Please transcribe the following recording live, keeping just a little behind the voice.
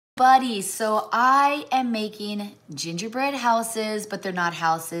everybody. So I am making gingerbread houses, but they're not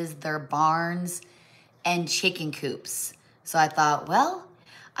houses, they're barns and chicken coops. So I thought, well,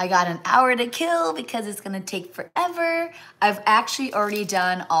 I got an hour to kill because it's gonna take forever. I've actually already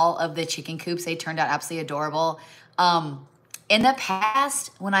done all of the chicken coops. They turned out absolutely adorable. In the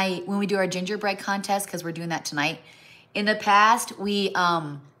past, when we do our gingerbread contest, because we're doing that tonight, in the past,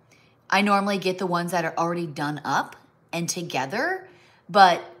 I normally get the ones that are already done up and together.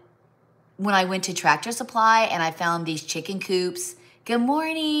 But when I went to Tractor Supply and I found these chicken coops, good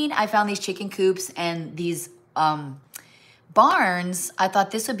morning, I found these chicken coops and these barns, I thought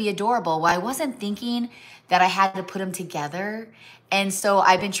this would be adorable. Well, I wasn't thinking that I had to put them together. And so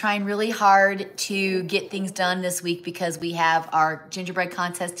I've been trying really hard to get things done this week because we have our gingerbread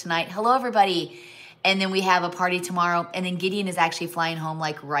contest tonight. Hello, everybody. And then we have a party tomorrow. And then Gideon is actually flying home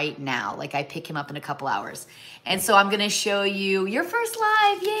like right now. Like I pick him up in a couple hours. And so I'm gonna show you your first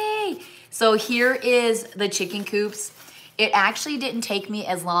live, yay! So here is the chicken coops. It actually didn't take me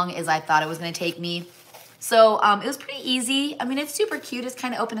as long as I thought it was gonna take me. So it was pretty easy. I mean, it's super cute. It's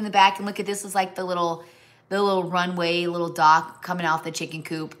kind of open in the back. And look at this is like the little runway, little dock coming off the chicken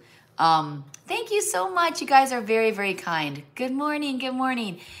coop. Thank you so much. You guys are very, very kind. Good morning, good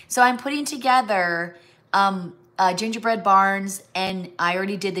morning. So I'm putting together gingerbread barns, and I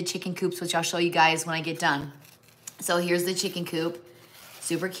already did the chicken coops, which I'll show you guys when I get done. So here's the chicken coop.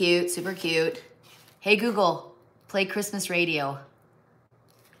 Super cute, super cute. Hey Google, play Christmas radio.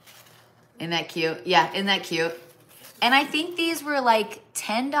 Isn't that cute? Yeah, isn't that cute? And I think these were like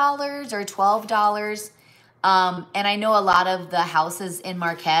 $10 or $12. And I know a lot of the houses in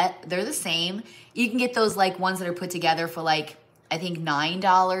Marquette, they're the same. You can get those like ones that are put together for like, I think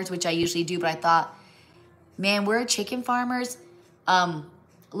 $9, which I usually do. But I thought, man, we're chicken farmers.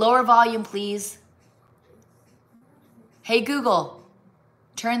 Lower volume, please. Hey, Google,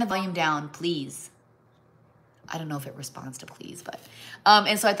 turn the volume down, please. I don't know if it responds to please, but.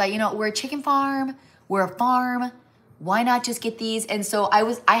 And so I thought, you know, we're a chicken farm. We're a farm. Why not just get these? And so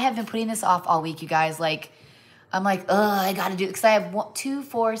I have been putting this off all week, you guys. Like, I'm like, I gotta do it. Because I have 2,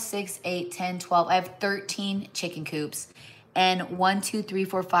 4, 6, 8, 10, 12. I have 13 chicken coops. And 1, 2, 3,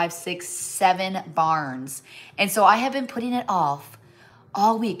 4, 5, 6, 7 barns. And so I have been putting it off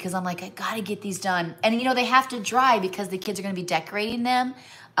all week because I'm like, I gotta get these done. And you know, they have to dry because the kids are gonna be decorating them.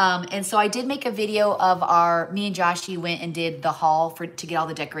 And so I did make a video of me and Joshy went and did the haul to get all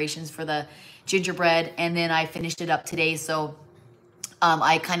the decorations for the gingerbread. And then I finished it up today. So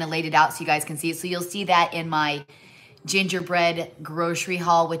I kind of laid it out so you guys can see it. So you'll see that in my gingerbread grocery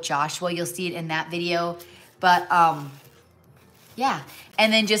haul with Joshua. You'll see it in that video. But yeah.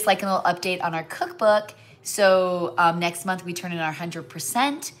 And then just like a little update on our cookbook. So next month we turn in our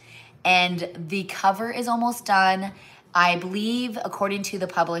 100%. And the cover is almost done. I believe, according to the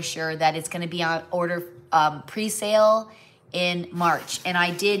publisher, that it's going to be on order pre-sale in March. And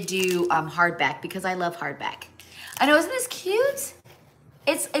I did do hardback because I love hardback. I know, isn't this cute?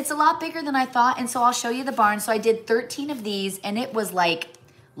 It's a lot bigger than I thought. And so I'll show you the barn. So I did 13 of these, and it was like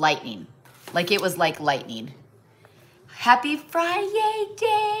lightning. Like it was like lightning. Happy Friday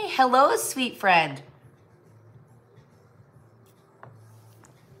day. Hello, sweet friend.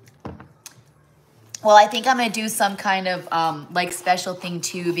 Well, I think I'm gonna do some kind of like special thing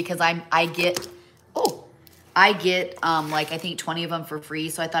too because I get like I think 20 of them for free.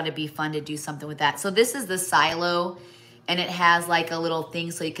 So I thought it'd be fun to do something with that. So this is the silo, and it has like a little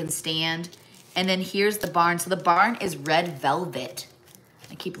thing so you can stand. And then here's the barn. So the barn is red velvet.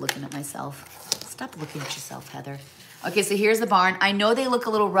 I keep looking at myself. Stop looking at yourself, Heather. Okay, so here's the barn. I know they look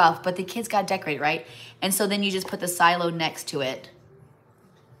a little rough, but the kids got decorated, right? And so then you just put the silo next to it.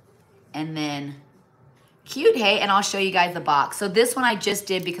 And then cute, hey, and I'll show you guys the box. So this one I just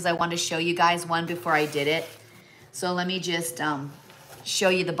did because I wanted to show you guys one before I did it. So let me just show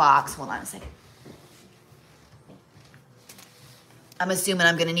you the box. Hold on a second. I'm assuming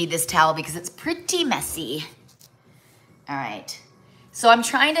I'm gonna need this towel because it's pretty messy. All right. So I'm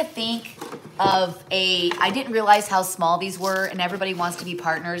trying to think of I didn't realize how small these were, and everybody wants to be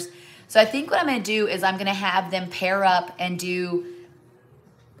partners. So I think what I'm gonna do is I'm gonna have them pair up and do,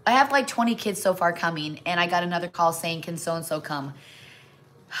 I have like 20 kids so far coming, and I got another call saying, can so-and-so come?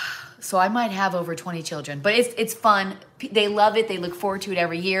 So I might have over 20 children, but it's fun. They love it. They look forward to it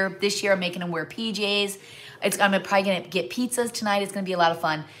every year. This year I'm making them wear PJs. I'm probably gonna get pizzas tonight. It's gonna be a lot of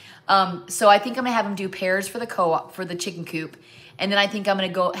fun. So I think I'm gonna have them do pairs for the co-op, for the chicken coop. And then I think I'm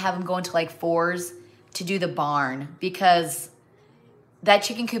gonna have them go into like 4s to do the barn because that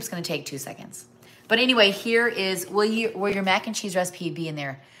chicken coop's gonna take 2 seconds. But anyway, here is, will your mac and cheese recipe be in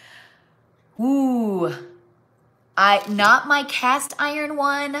there? Ooh, Not my cast iron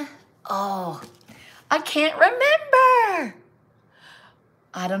one. Oh, I can't remember.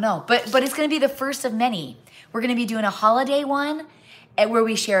 I don't know, but it's gonna be the first of many. We're gonna be doing a holiday one where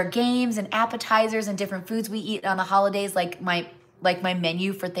we share games and appetizers and different foods we eat on the holidays, like my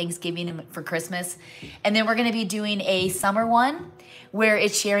menu for Thanksgiving and for Christmas. And then we're gonna be doing a summer one where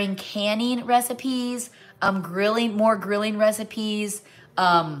it's sharing canning recipes, more grilling recipes,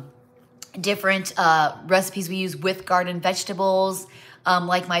 different recipes we use with garden vegetables,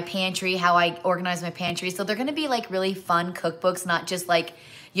 like my pantry, how I organize my pantry. So they're gonna be like really fun cookbooks, not just like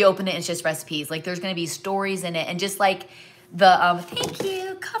you open it and it's just recipes. Like there's gonna be stories in it, and just like the, thank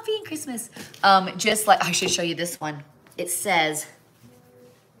you, coffee and Christmas. Just like, I should show you this one. It says,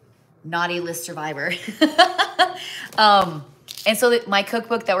 Naughty List Survivor. And so my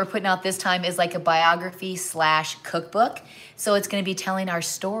cookbook that we're putting out this time is like a biography / cookbook. So it's gonna be telling our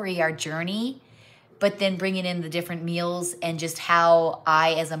story, our journey, but then bringing in the different meals and just how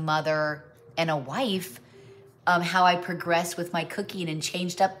I, as a mother and a wife, how I progressed with my cooking and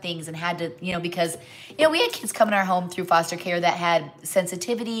changed up things and had to, because, we had kids come in our home through foster care that had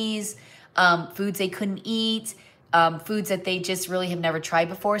sensitivities, foods they couldn't eat, foods that they just really have never tried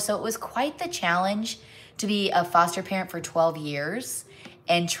before. So it was quite the challenge to be a foster parent for 12 years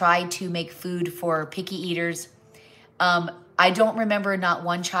and try to make food for picky eaters. I don't remember not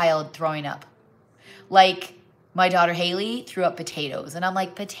one child throwing up. Like my daughter Haley threw up potatoes, and I'm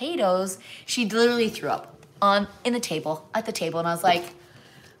like, potatoes? She literally threw up at the table, and I was like,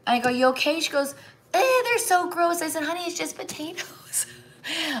 I go, you okay? She goes, they're so gross. I said, honey, it's just potatoes.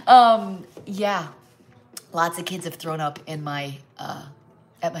 Yeah, lots of kids have thrown up in my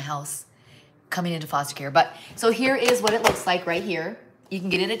at my house coming into foster care. But so here is what it looks like right here. You can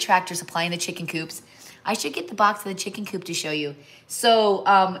get it at Tractor Supply in the chicken coops. I should get the box of the chicken coop to show you. So,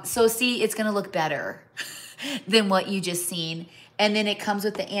 so see, it's gonna look better than what you just seen. And then it comes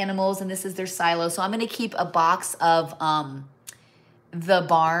with the animals, and this is their silo. So I'm gonna keep a box of the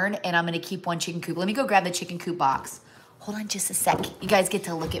barn, and I'm gonna keep one chicken coop. Let me go grab the chicken coop box. Hold on just a sec. You guys get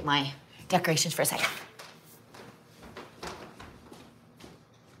to look at my decorations for a second.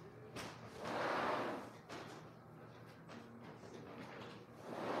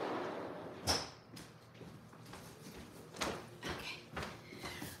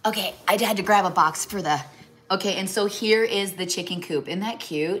 Okay, I had to grab a box for the, okay, and so here is the chicken coop. Isn't that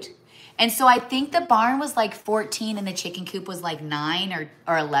cute? And so I think the barn was like 14 and the chicken coop was like 9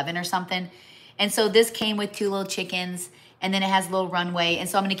 or 11 or something. And so this came with 2 little chickens, and then it has a little runway. And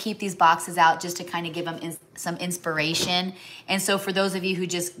so I'm gonna keep these boxes out just to kind of give them some inspiration. And so for those of you who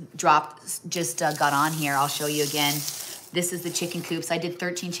just got on here, I'll show you again. This is the chicken coops. I did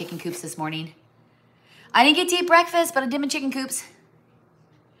 13 chicken coops this morning. I didn't get to eat breakfast, but I did my chicken coops.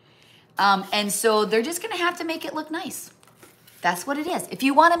 And so they're just gonna have to make it look nice. That's what it is. If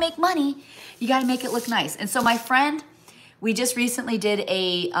you wanna make money, you gotta make it look nice. And so my friend, we just recently did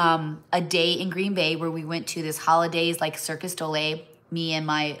a day in Green Bay where we went to this holidays like Circus Dole, me and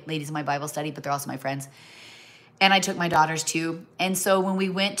my ladies in my Bible study, but they're also my friends. And I took my daughters too. And so when we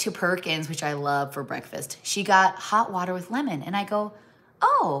went to Perkins, which I love for breakfast, she got hot water with lemon. And I go,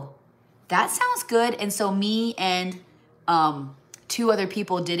 oh, that sounds good. And so me and 2 other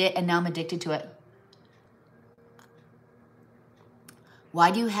people did it, and now I'm addicted to it.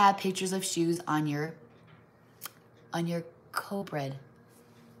 Why do you have pictures of shoes on your bread?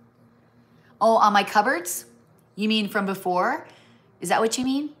 Oh, on my cupboards? You mean from before? Is that what you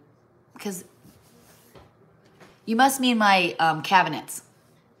mean? Because you must mean my cabinets.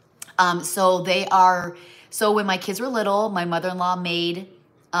 So when my kids were little, my mother-in-law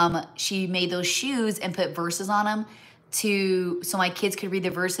she made those shoes and put verses on them so my kids could read the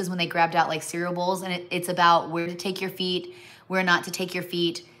verses when they grabbed out like cereal bowls. And it's about where to take your feet, where not to take your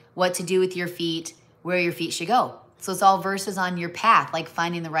feet, what to do with your feet, where your feet should go. So it's all verses on your path, like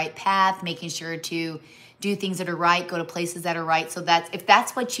finding the right path, making sure to do things that are right, go to places that are right. So if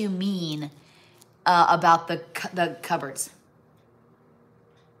that's what you mean about the cupboards.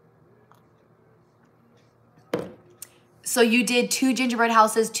 So you did 2 gingerbread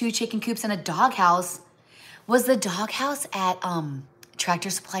houses, 2 chicken coops, and a dog house. Was the dog house at Tractor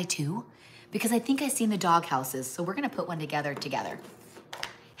Supply too? Because I think I've seen the dog houses. So we're gonna put one together.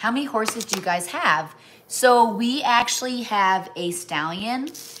 How many horses do you guys have? So we actually have a stallion,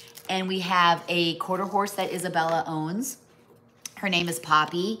 and we have a quarter horse that Isabella owns. Her name is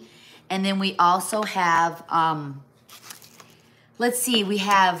Poppy. And then we also have, let's see, we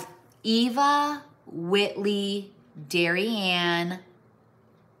have Eva, Whitley, Darrianne,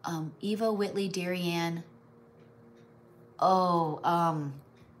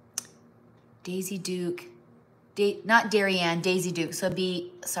 Daisy Duke. not Darien, Daisy Duke. So it'd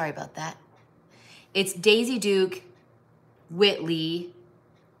be, sorry about that. It's Daisy Duke, Whitley,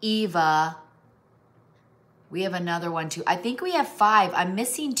 Eva. We have another one too. I think we have 5. I'm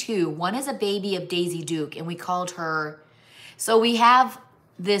missing 2. One is a baby of Daisy Duke, and we called her. So we have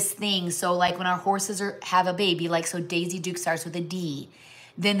this thing. So like when our horses have a baby, like so Daisy Duke starts with a D.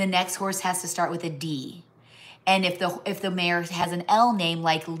 Then the next horse has to start with a D. And if the mare has an L name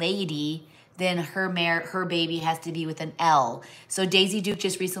like Lady, then her baby has to be with an L. So Daisy Duke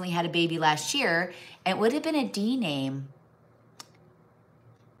just recently had a baby last year, and it would have been a D name.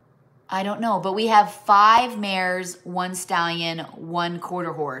 I don't know, but we have 5 mares, 1 stallion, 1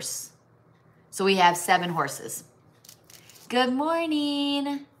 quarter horse. So we have 7 horses. Good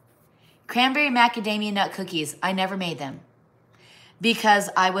morning. Cranberry macadamia nut cookies. I never made them because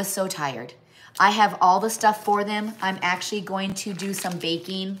I was so tired. I have all the stuff for them. I'm actually going to do some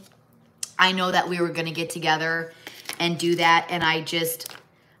baking. I know that we were going to get together and do that, and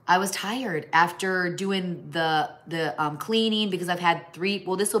I was tired after doing the cleaning because I've had 3,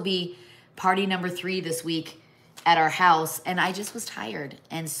 well, this will be party number 3 this week at our house, and I just was tired,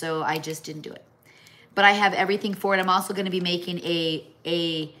 and so I just didn't do it. But I have everything for it. I'm also going to be making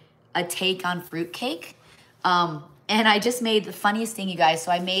a take on fruitcake, and I just made the funniest thing, you guys.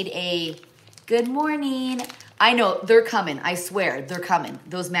 So I made a good morning. I know they're coming. I swear they're coming.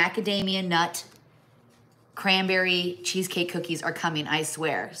 Those macadamia nut cranberry cheesecake cookies are coming. I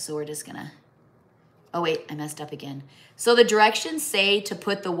swear. So we're just gonna, oh wait, I messed up again. So the directions say to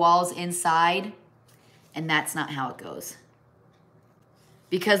put the walls inside, and that's not how it goes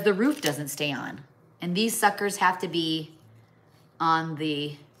because the roof doesn't stay on. And these suckers have to be on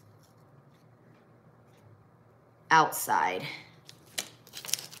the outside.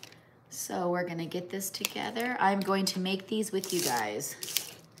 So we're gonna get this together. I'm going to make these with you guys.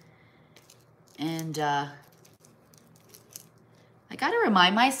 And I gotta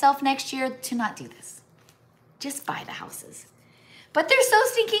remind myself next year to not do this. Just buy the houses. But they're so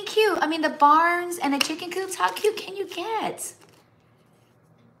stinking cute. I mean, the barns and the chicken coops, how cute can you get?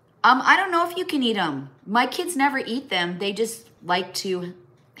 I don't know if you can eat them. My kids never eat them. They just like to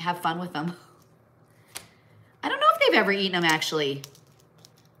have fun with them. I don't know if they've ever eaten them, actually.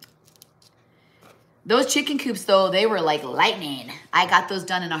 Those chicken coops, though, they were like lightning. I got those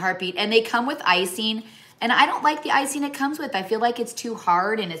done in a heartbeat. And they come with icing. And I don't like the icing it comes with. I feel like it's too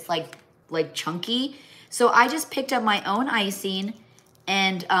hard and it's like chunky. So I just picked up my own icing.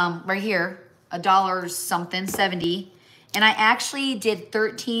 And right here, $1 something, 70. And I actually did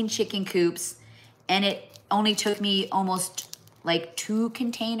 13 chicken coops. And it only took me almost like 2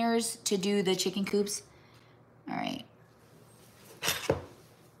 containers to do the chicken coops. All right.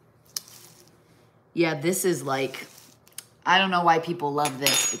 Yeah, this is like, I don't know why people love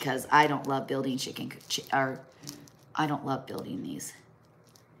this because I don't love building I don't love building these.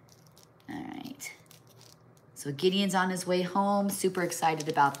 All right. So Gideon's on his way home. Super excited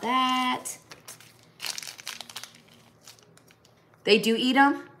about that. They do eat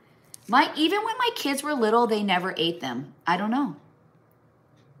them. Even when my kids were little, they never ate them. I don't know.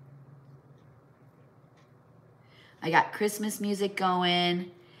 I got Christmas music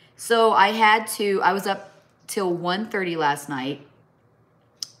going. So I was up till 1:30 last night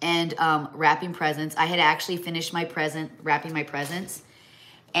and wrapping presents. I had actually finished wrapping my presents.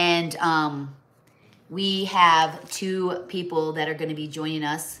 And we have 2 people that are gonna be joining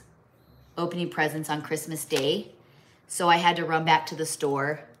us opening presents on Christmas Day. So I had to run back to the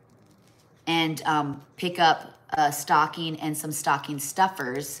store and pick up a stocking and some stocking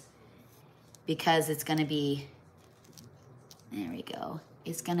stuffers because it's gonna be, there we go.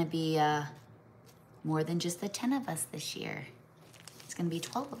 It's gonna be more than just the 10 of us this year. It's gonna be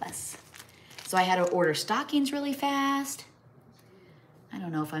 12 of us. So I had to order stockings really fast. I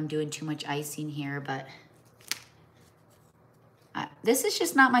don't know if I'm doing too much icing here, but this is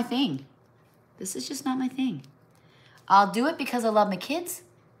just not my thing. This is just not my thing. I'll do it because I love my kids,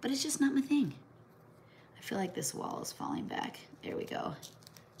 but it's just not my thing. I feel like this wall is falling back. There we go.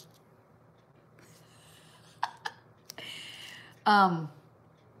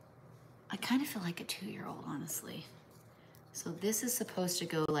 I kind of feel like a 2-year-old, honestly. So this is supposed to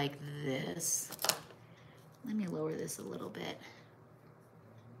go like this. Let me lower this a little bit.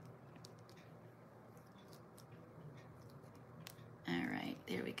 All right,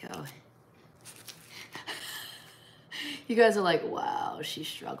 there we go. You guys are like, wow, she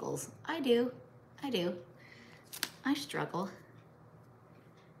struggles. I do. I struggle.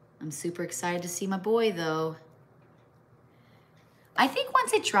 I'm super excited to see my boy, though. I think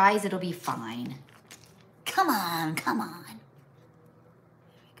once it dries, it'll be fine. Come on. There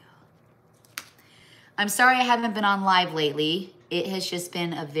we go. I'm sorry I haven't been on live lately. It has just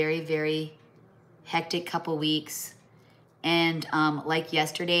been a very, very hectic couple weeks. And like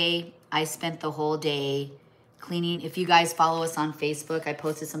yesterday, I spent the whole day cleaning. If you guys follow us on Facebook, I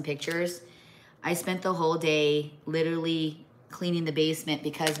posted some pictures. I spent the whole day literally cleaning the basement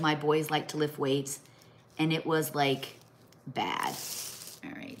because my boys like to lift weights, and it was like bad.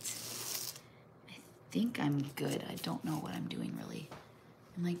 All right. I think I'm good. I don't know what I'm doing really.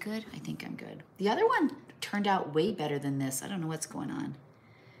 Am I good? I think I'm good. The other one turned out way better than this. I don't know what's going on.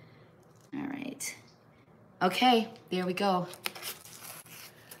 All right. Okay, there we go.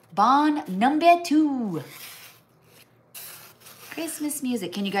 Bon number 2. Christmas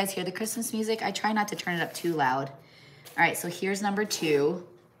music. Can you guys hear the Christmas music? I try not to turn it up too loud. All right, so here's number 2.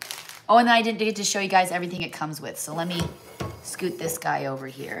 Oh, and then I didn't get to show you guys everything it comes with. So let me scoot this guy over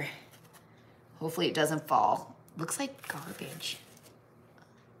here. Hopefully it doesn't fall. Looks like garbage.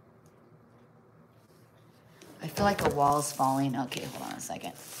 I feel like the wall's falling. Okay, hold on a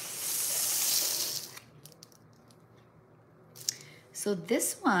second. So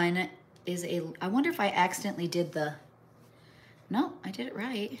this one is I wonder if I accidentally did no, I did it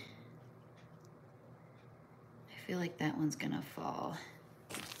right. I feel like that one's gonna fall.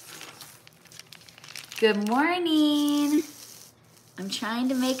 Good morning. I'm trying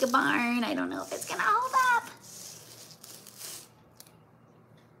to make a barn. I don't know if it's gonna hold up.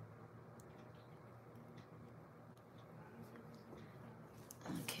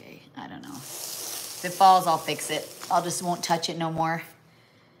 Okay, I don't know. If it falls, I'll fix it. I'll just won't touch it no more.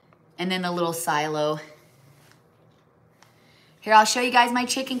 And then the little silo. Here, I'll show you guys my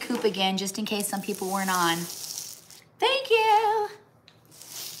chicken coop again, just in case some people weren't on. Thank you.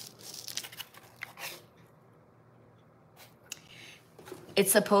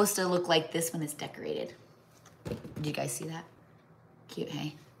 It's supposed to look like this when it's decorated. Did you guys see that? Cute,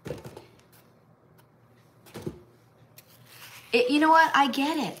 hey? You know what? I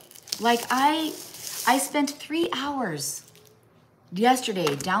get it. Like, I spent 3 hours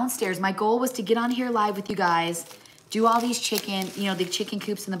yesterday downstairs. My goal was to get on here live with you guys, do all these chicken, the chicken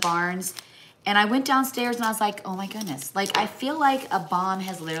coops in the barns. And I went downstairs and I was like, oh my goodness. Like, I feel like a bomb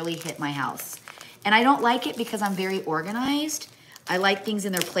has literally hit my house. And I don't like it because I'm very organized. I like things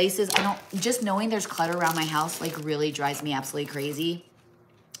in their places. Just knowing there's clutter around my house, like, really drives me absolutely crazy.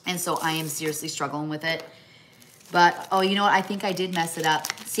 And so I am seriously struggling with it. But, oh, you know what? I think I did mess it up.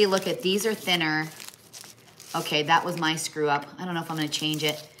 See, look at, these are thinner. Okay, that was my screw up. I don't know if I'm gonna change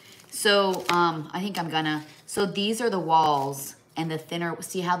it. So, I think I'm gonna. So these are the walls and the thinner,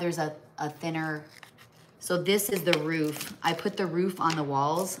 see how there's a thinner, so this is the roof. I put the roof on the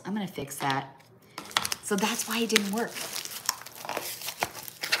walls. I'm gonna fix that. So that's why it didn't work.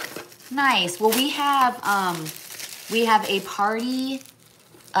 Nice, well we have a party,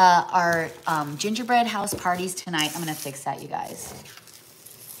 our gingerbread house parties tonight. I'm gonna fix that, you guys.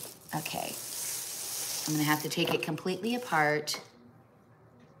 Okay, I'm gonna have to take it completely apart.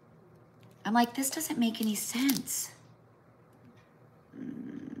 I'm like, this doesn't make any sense.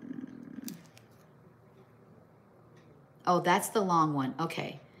 Oh, that's the long one.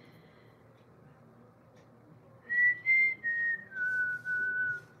 Okay.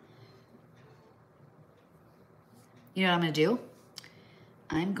 You know what I'm going to do?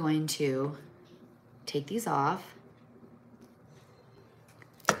 I'm going to take these off.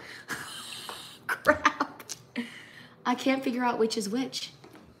 Crap. I can't figure out which is which.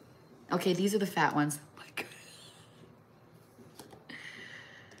 Okay, these are the fat ones. Oh my God.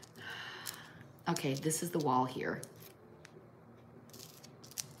 Okay, this is the wall here.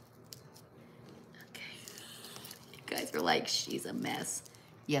 Okay. You guys are like, she's a mess.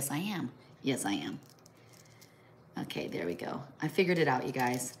 Yes, I am. Yes, I am. Okay, there we go. I figured it out, you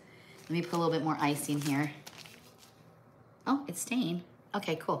guys. Let me put a little bit more icing here. Oh, it's staying.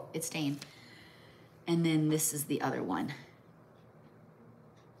 Okay, cool. It's staying. And then this is the other one.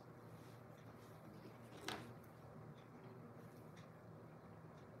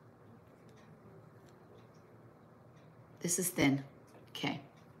 This is thin. Okay.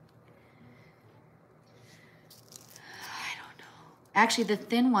 I don't know. Actually, the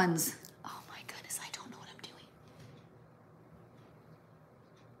thin ones, oh my goodness, I don't know what I'm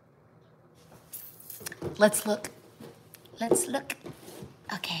doing. Let's look. Let's look.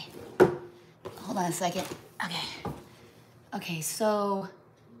 Okay. Hold on a second. Okay. Okay, so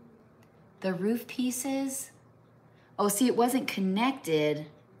the roof pieces, oh, see, it wasn't connected.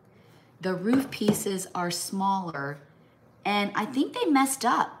 The roof pieces are smaller. And I think they messed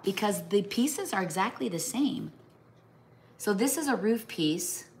up because the pieces are exactly the same. So this is a roof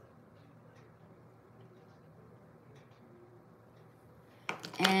piece.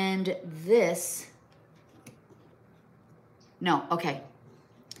 And this No, okay.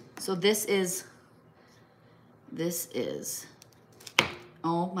 So this is,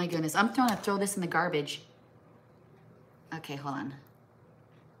 oh my goodness. I'm trying to throw this in the garbage. Okay, hold on.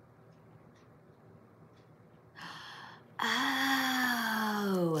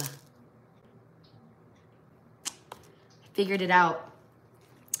 Oh. Figured it out.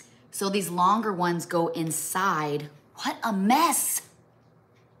 So these longer ones go inside. What a mess.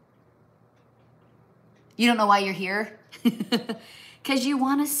 You don't know why you're here? Because you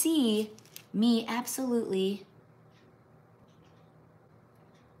want to see me absolutely.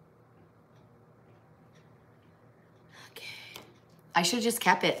 Okay. I should have just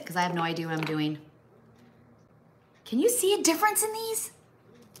kept it because I have no idea what I'm doing. Can you see a difference in these?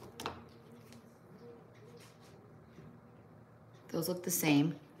 Those look the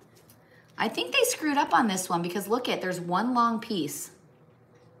same. I think they screwed up on this one because look there's one long piece.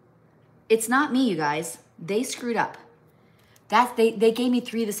 It's not me, you guys. They screwed up. They gave me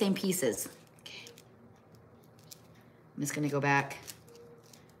 3 of the same pieces. Okay. I'm just gonna go back.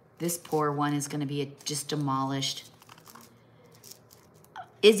 This poor one is gonna be just demolished.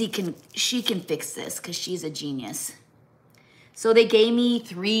 Izzy can fix this because she's a genius. So they gave me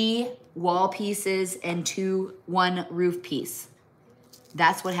 3 wall pieces and 1 roof piece.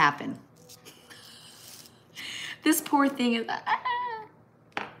 That's what happened. This poor thing is,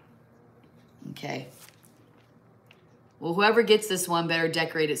 Okay. Well, whoever gets this one better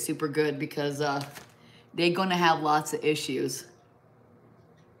decorate it super good because they're gonna have lots of issues.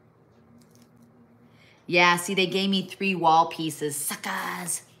 Yeah, see, they gave me 3 wall pieces,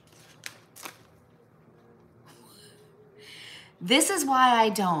 suckers. This is why I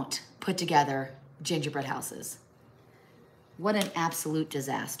don't put together gingerbread houses. What an absolute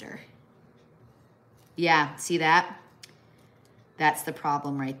disaster. Yeah, see that? That's the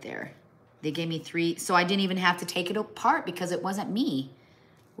problem right there. They gave me 3, so I didn't even have to take it apart because it wasn't me.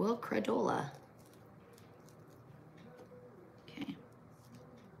 Well, credola. Okay.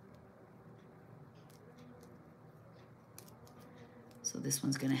 So this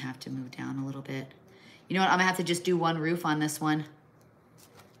one's gonna have to move down a little bit. You know what, I'm gonna have to just do 1 roof on this one.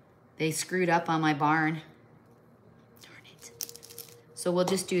 They screwed up on my barn. Darn it. So we'll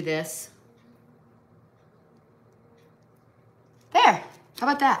just do this. There, how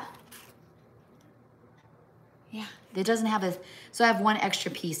about that? Yeah, it doesn't have a, so I have 1 extra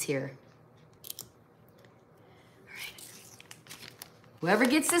piece here. All right. Whoever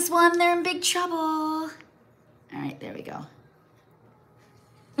gets this one, they're in big trouble. All right, there we go.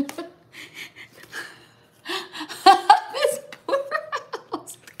 This poor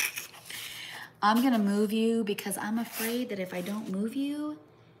house. I'm gonna move you because I'm afraid that if I don't move you,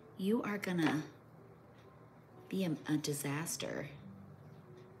 you are gonna be a disaster.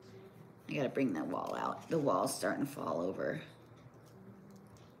 I gotta bring that wall out. The wall's starting to fall over.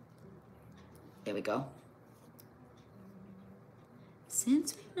 There we go.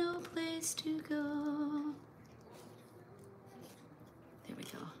 Since we've no place to go. There we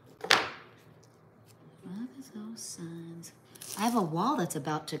go. Look at those signs. I have a wall that's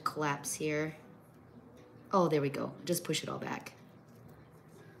about to collapse here. Oh, there we go. Just push it all back.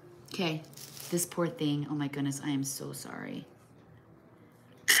 Okay, this poor thing. Oh my goodness, I am so sorry.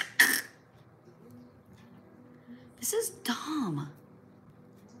 This is dumb.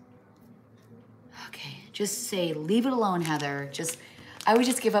 Okay, just say, leave it alone, Heather. I would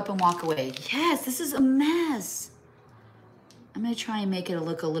just give up and walk away. Yes, this is a mess. I'm gonna try and make it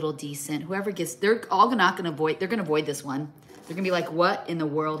look a little decent. Whoever gets, they're all not gonna avoid, they're gonna avoid this one. They're gonna be like, what in the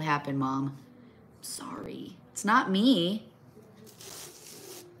world happened, Mom? Sorry, it's not me.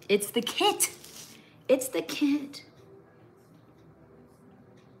 It's the kit. It's the kit.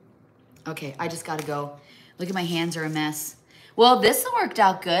 Okay, I just gotta go. Look at my hands are a mess. Well, this worked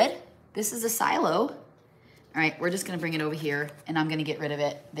out good. This is a silo. All right, we're just gonna bring it over here and I'm gonna get rid of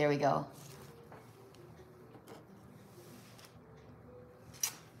it. There we go.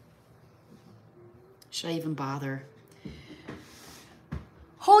 Should I even bother?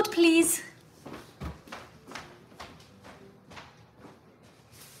 Hold, please.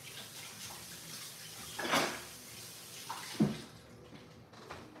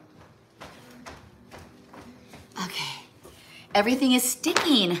 Everything is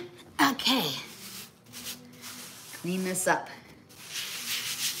sticking. Okay. Clean this up.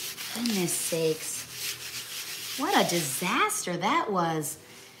 Goodness sakes. What a disaster that was.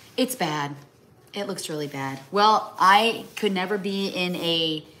 It's bad. It looks really bad. Well, I could never be in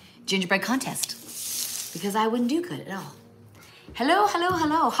a gingerbread contest because I wouldn't do good at all. Hello, hello,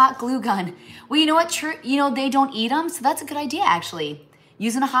 hello, hot glue gun. Well, you know what? You know, they don't eat them, so that's a good idea, actually.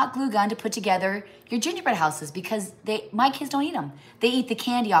 using a hot glue gun to put together your gingerbread houses because my kids don't eat them. They eat the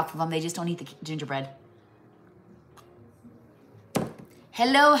candy off of them. They just don't eat the gingerbread.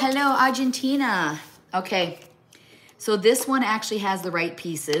 Hello, hello, Argentina. Okay, so this one actually has the right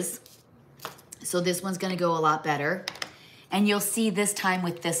pieces. So this one's gonna go a lot better. And you'll see this time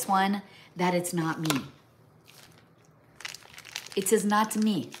with this one that it's not me. It says not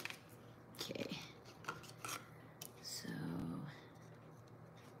me. Okay. So,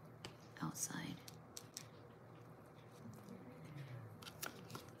 outside.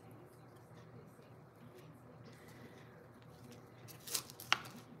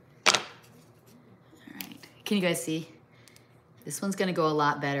 All right. Can you guys see? This one's gonna go a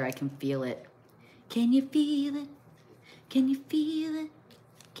lot better. I can feel it. Can you feel it? Can you feel it?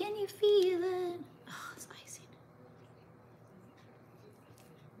 Can you feel it? Oh, it's icing.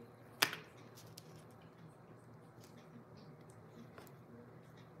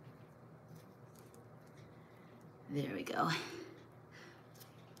 There we go.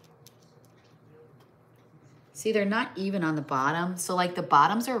 See, they're not even on the bottom. So like the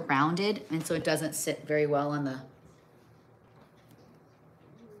bottoms are rounded and so it doesn't sit very well on the,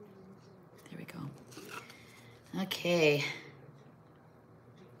 there we go. Okay.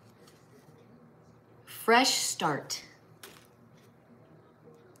 Fresh start.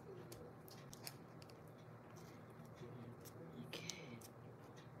 Okay.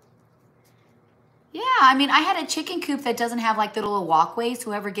 Yeah, I mean, I had a chicken coop that doesn't have like the little walkways.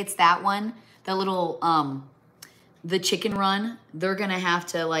 Whoever gets that one, the little, the chicken run, they're gonna have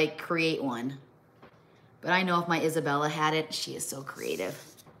to like create one. But I know if my Isabella had it, she is so creative.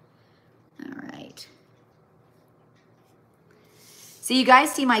 All right. So you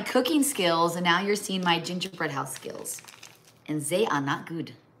guys see my cooking skills and now you're seeing my gingerbread house skills. And they are not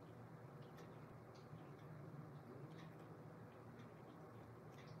good.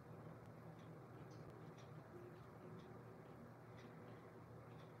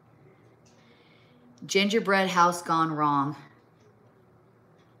 Gingerbread house gone wrong.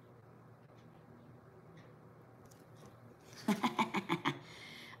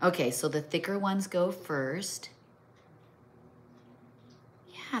 Okay, so the thicker ones go first.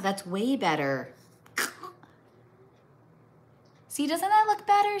 Yeah, that's way better. See, doesn't that look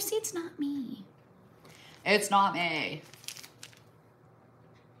better? See, it's not me. It's not me.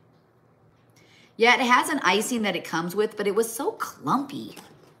 Yeah, it has an icing that it comes with, but it was so clumpy.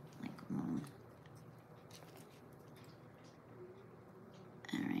 Like,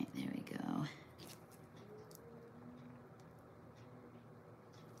 all right, there we go.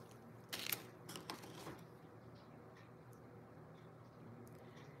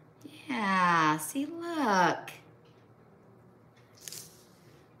 Yeah, see, look.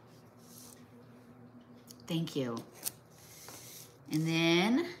 Thank you. And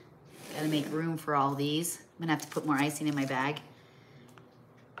then, gotta make room for all these. I'm gonna have to put more icing in my bag.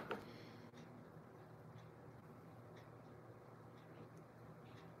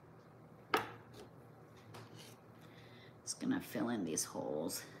 Just gonna fill in these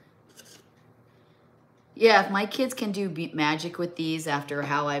holes. Yeah, if my kids can do magic with these after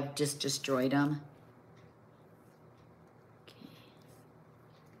how I've just destroyed them.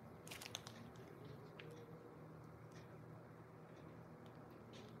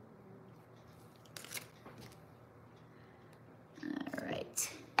 All right.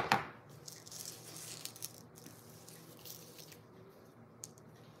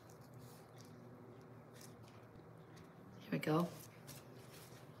 Here we go.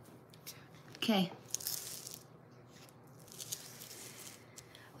 Okay.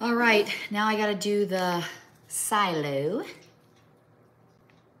 All right, now I gotta do the silo.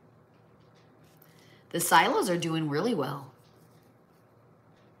 The silos are doing really well.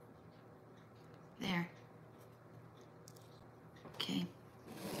 There. Okay.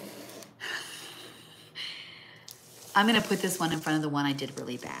 I'm gonna put this one in front of the one I did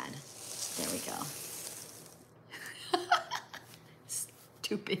really bad. There we go.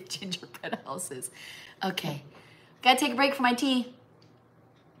 Stupid gingerbread houses. Okay, gotta take a break for my tea.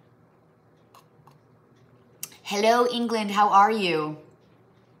 Hello, England, how are you?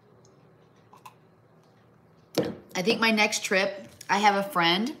 I think my next trip, I have a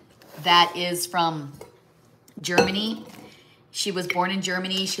friend that is from Germany. She was born in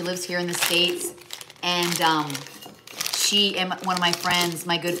Germany. She lives here in the States. And she and one of my friends,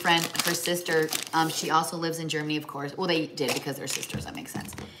 my good friend, her sister, she also lives in Germany, of course. Well, they did because they're sisters, that makes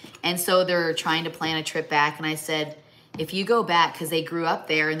sense. And so they're trying to plan a trip back. And I said, if you go back, because they grew up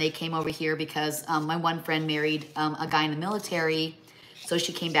there and they came over here because my one friend married a guy in the military. So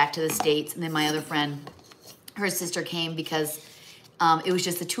she came back to the States. And then my other friend, her sister came because It was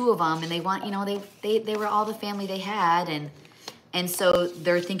just the two of them, and they want, you know, they were all the family they had, and so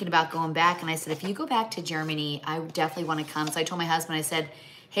they're thinking about going back. And I said, if you go back to Germany, I definitely want to come. So I told my husband, I said,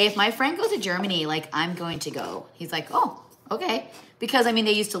 hey, if my friend goes to Germany, like, I'm going to go. He's like, oh, okay. Because, I mean,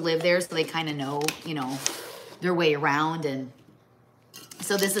 they used to live there, so they kind of know, you know, their way around. And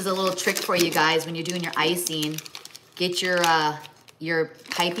so this is a little trick for you guys. When you're doing your icing, get your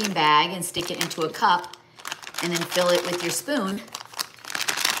piping bag and stick it into a cup, and then fill it with your spoon.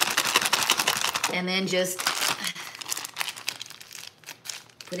 And then just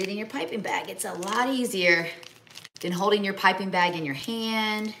put it in your piping bag. It's a lot easier than holding your piping bag in your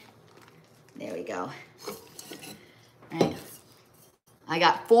hand. There we go. All right. I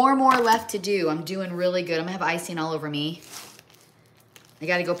got 4 more left to do. I'm doing really good. I'm gonna have icing all over me. I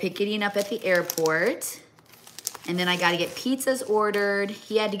gotta go pick Gideon up at the airport. And then I gotta get pizzas ordered.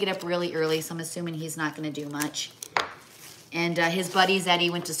 He had to get up really early, so I'm assuming he's not gonna do much. And his buddies that he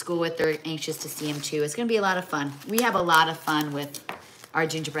went to school with, they're anxious to see him too. It's gonna be a lot of fun. We have a lot of fun with our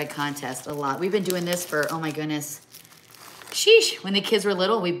gingerbread contest, a lot. We've been doing this for, oh my goodness. Sheesh, when the kids were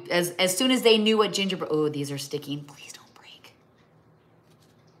little, as soon as they knew what gingerbread, oh, these are sticking. Please don't break.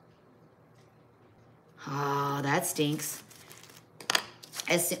 Oh, that stinks.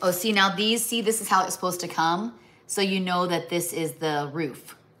 Oh, see, now these, see, this is how it's supposed to come. So you know that this is the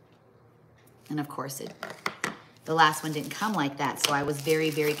roof. And of course, the last one didn't come like that. So I was very,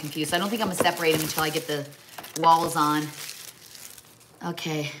 very confused. So I don't think I'm gonna separate them until I get the walls on.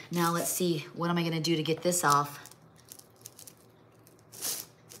 Okay, now let's see. What am I gonna do to get this off?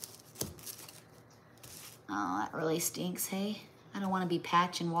 Oh, that really stinks, hey? I don't wanna be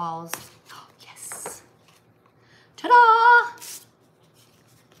patching walls. Oh, yes. Ta-da!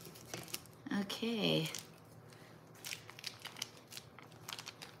 Okay.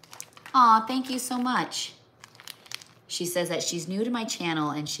 Aw, thank you so much. She says that she's new to my channel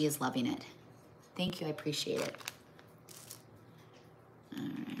and she is loving it. Thank you, I appreciate it. All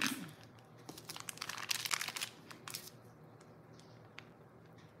right.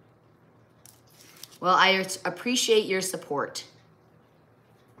 Well, I appreciate your support.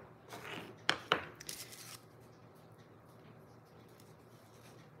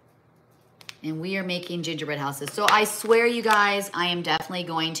 And we are making gingerbread houses. So I swear, you guys, I am definitely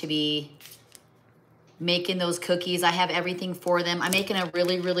going to be making those cookies. I have everything for them. I'm making a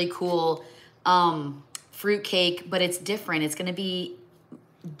really, really cool fruit cake, but it's different. It's gonna be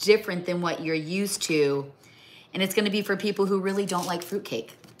different than what you're used to. And it's gonna be for people who really don't like fruit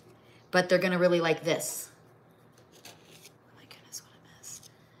cake, but they're gonna really like this. Oh my goodness, what a mess.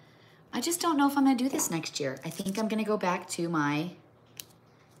 I just don't know if I'm gonna do this next year. I think I'm gonna go back to my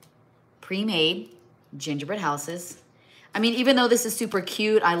pre-made gingerbread houses. I mean, even though this is super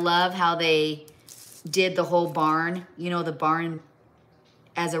cute, I love how they did the whole barn, you know, the barn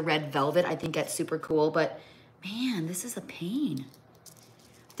as a red velvet. I think that's super cool, but man, this is a pain.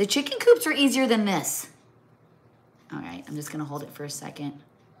 The chicken coops are easier than this. All right, I'm just gonna hold it for a second.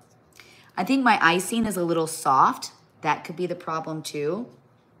 I think my icing is a little soft. That could be the problem too.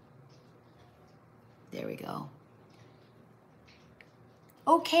 There we go.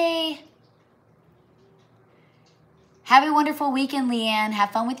 Okay. Have a wonderful weekend, Leanne.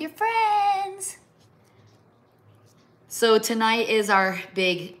 Have fun with your friends. So tonight is our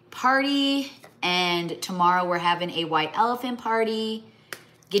big party, and tomorrow we're having a white elephant party.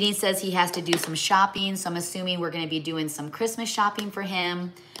 Gideon says he has to do some shopping, so I'm assuming we're gonna be doing some Christmas shopping for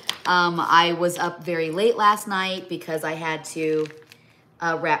him. I was up very late last night because I had to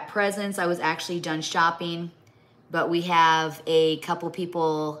wrap presents. I was actually done shopping, but we have a couple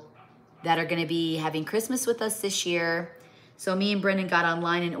people that are gonna be having Christmas with us this year. So me and Brendan got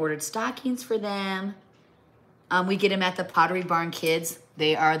online and ordered stockings for them. We get them at the Pottery Barn Kids.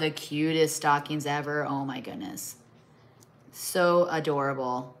 They are the cutest stockings ever. Oh my goodness. So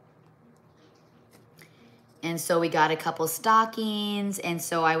adorable. And so we got a couple stockings, and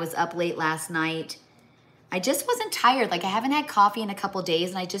so I was up late last night. I just wasn't tired. Like, I haven't had coffee in a couple days,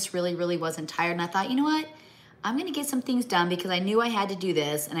 and I just really, really wasn't tired. And I thought, you know what? I'm gonna get some things done because I knew I had to do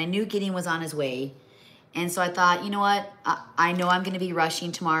this, and I knew Gideon was on his way. And so I thought, you know what? I know I'm gonna be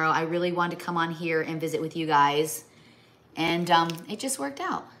rushing tomorrow. I really wanted to come on here and visit with you guys. And it just worked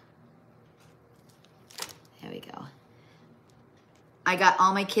out. There we go. I got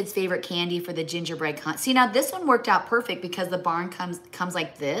all my kids' favorite candy for the gingerbread See, now this one worked out perfect because the barn comes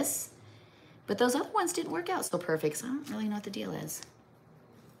like this. But those other ones didn't work out so perfect, so I don't really know what the deal is.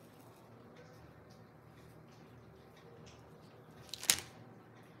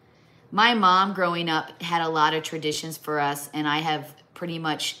 My mom growing up had a lot of traditions for us, and I have pretty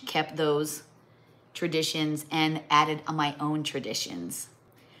much kept those traditions and added my own traditions,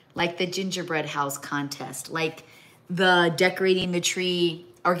 like the gingerbread house contest, like the decorating the tree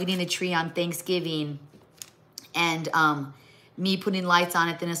or getting the tree on Thanksgiving, and me putting lights on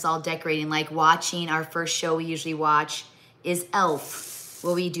it, then it's all decorating. Like watching our first show we usually watch is Elf.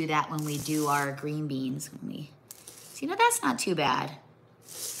 Well, we do that when we do our green beans. So, you know, that's not too bad.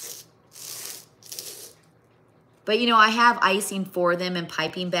 But, you know, I have icing for them in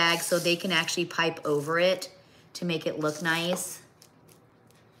piping bags so they can actually pipe over it to make it look nice.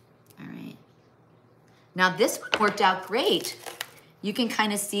 All right. Now, this one worked out great. You can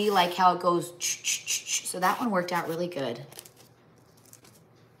kind of see like how it goes. So that one worked out really good.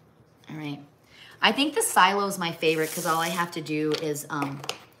 All right. I think the silo is my favorite because all I have to do is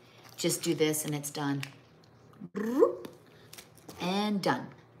just do this and it's done. And done.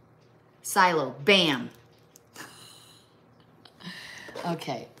 Silo. Bam.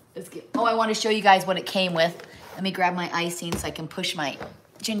 Okay. Let's get. Oh, I want to show you guys what it came with. Let me grab my icing so I can push my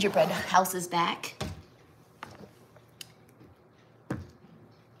gingerbread houses back.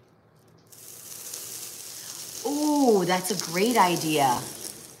 Ooh, that's a great idea.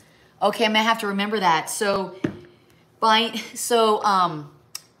 Okay, I'm gonna have to remember that. So,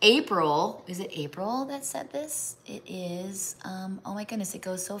 April, is it April that said this? It is, oh my goodness, it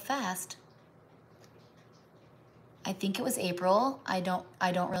goes so fast. I think it was April. I don't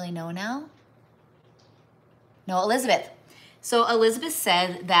really know now. No, Elizabeth. So Elizabeth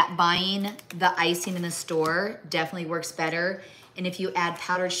said that buying the icing in the store definitely works better. And if you add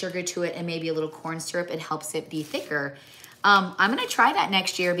powdered sugar to it and maybe a little corn syrup, it helps it be thicker. I'm gonna try that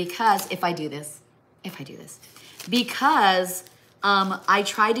next year because if I do this, because I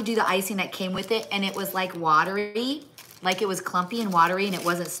tried to do the icing that came with it and it was like watery, like it was clumpy and watery and it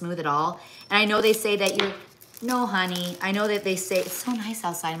wasn't smooth at all. And I know they say that no honey, I know that they say, it's so nice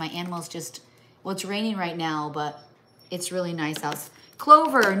outside. My animals just, well, it's raining right now, but it's really nice out.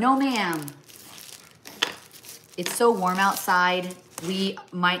 Clover, no ma'am. It's so warm outside. We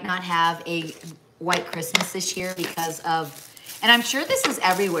might not have a white Christmas this year because of, and I'm sure this is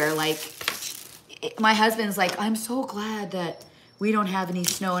everywhere. Like my husband's like, I'm so glad that we don't have any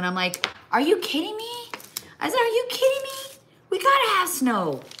snow. And I'm like, are you kidding me? I said, are you kidding me? We gotta have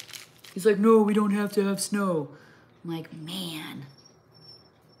snow. He's like, no, we don't have to have snow. I'm like, man.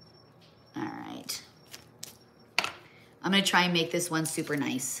 All right. I'm gonna try and make this one super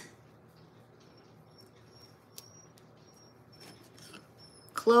nice.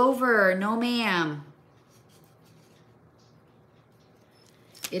 Clover, no ma'am.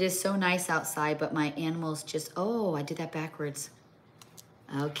 It is so nice outside, but my animals just, oh, I did that backwards.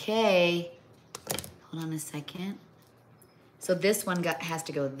 Okay, hold on a second. So this one has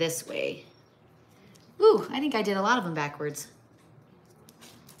to go this way. Ooh, I think I did a lot of them backwards.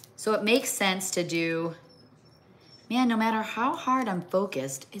 So it makes sense to do, man, no matter how hard I'm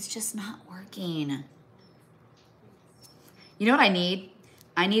focused, it's just not working. You know what I need?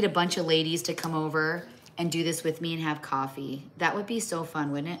 I need a bunch of ladies to come over and do this with me and have coffee. That would be so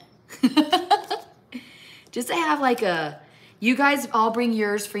fun, wouldn't it? Just to have like you guys all bring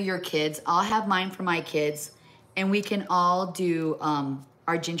yours for your kids. I'll have mine for my kids. And we can all do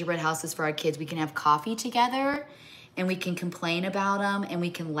our gingerbread houses for our kids. We can have coffee together and we can complain about them and we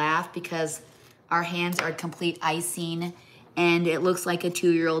can laugh because our hands are complete icing and it looks like a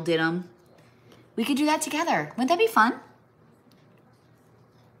 2-year-old did them. We could do that together. Wouldn't that be fun?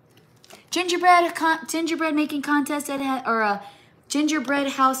 Gingerbread making contest or a gingerbread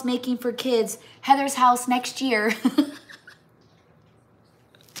house making for kids. Heather's house next year.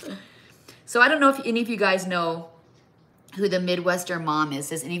 So I don't know if any of you guys know who the Midwestern mom is.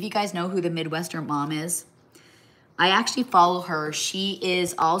 Does any of you guys know who the Midwestern mom is? I actually follow her. She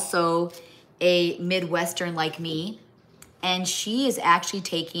is also a Midwestern like me. And she is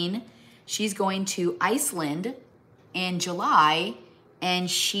actually she's going to Iceland in July.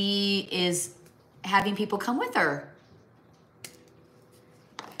 And she is having people come with her.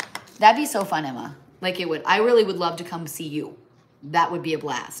 That'd be so fun, Emma. Like it would. I really would love to come see you. That would be a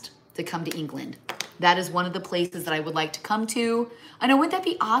blast to come to England. That is one of the places that I would like to come to. I know, wouldn't that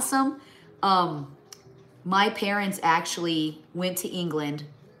be awesome? My parents actually went to England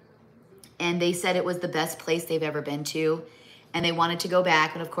and they said it was the best place they've ever been to. And they wanted to go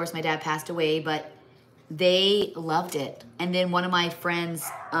back. And of course, my dad passed away, but they loved it. And then one of my friends,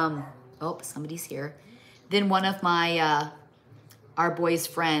 oh, somebody's here. Then one of my, our boy's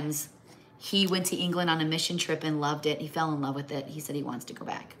friends, he went to England on a mission trip and loved it. He fell in love with it. He said he wants to go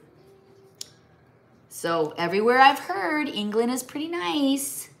back. So everywhere I've heard, England is pretty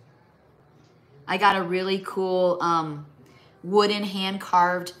nice. I got a really cool wooden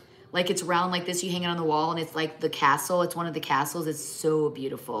hand-carved Like it's round like this, you hang it on the wall and it's like the castle. It's one of the castles. It's so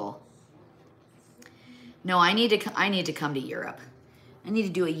beautiful. No, I need to come to Europe. I need to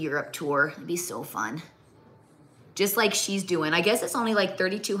do a Europe tour. It'd be so fun. Just like she's doing. I guess it's only like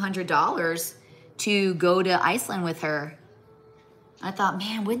 $3,200 to go to Iceland with her. I thought,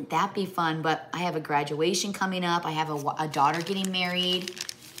 man, wouldn't that be fun? But I have a graduation coming up. I have a daughter getting married.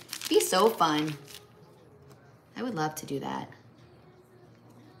 It'd be so fun. I would love to do that.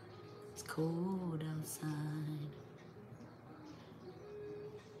 It's cold outside.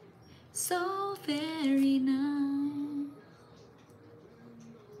 So very nice.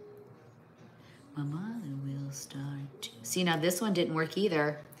 My mother will start to... See, now this one didn't work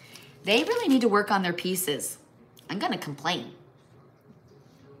either. They really need to work on their pieces. I'm gonna complain.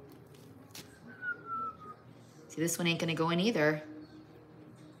 See, this one ain't gonna go in either.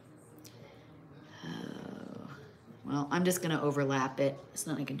 Oh, well, I'm just gonna overlap it. There's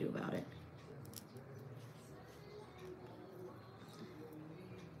nothing I can do about it.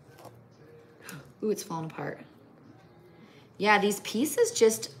 Ooh, it's falling apart. Yeah, these pieces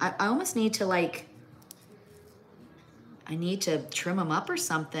just, I almost need to like, I need to trim them up or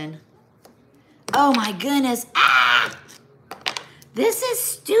something. Oh my goodness. Ah! This is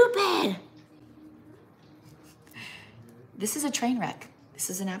stupid. This is a train wreck. This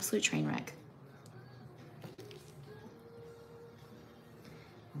is an absolute train wreck.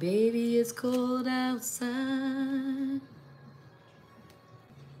 Baby, it's cold outside.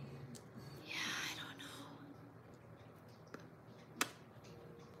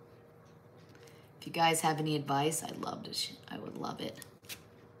 If you guys have any advice, I would love it.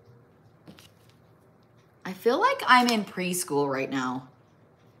 I feel like I'm in preschool right now.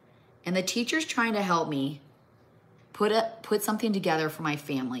 And the teacher's trying to help me put something together for my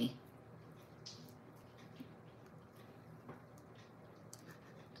family.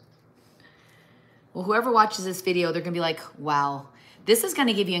 Well, whoever watches this video, they're gonna be like, wow, this is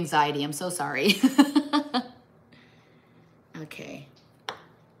gonna give you anxiety. I'm so sorry. Okay.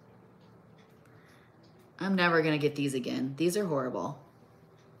 I'm never gonna get these again. These are horrible.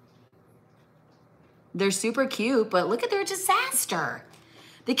 They're super cute, but look at their disaster.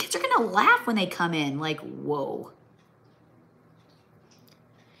 The kids are gonna laugh when they come in, like, whoa.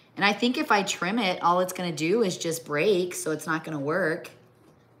 And I think if I trim it, all it's gonna do is just break, so it's not gonna work.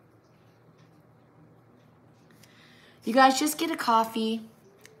 You guys just get a coffee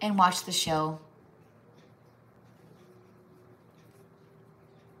and watch the show.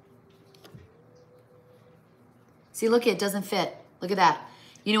 See, look, it doesn't fit. Look at that.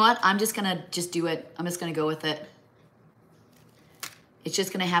 You know what? I'm just gonna do it. I'm just gonna go with it. It's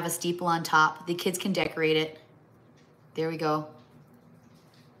just gonna have a steeple on top. The kids can decorate it. There we go.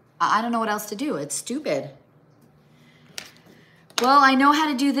 I don't know what else to do. It's stupid. Well, I know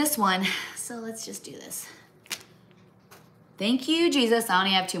how to do this one, so let's just do this. Thank you, Jesus. I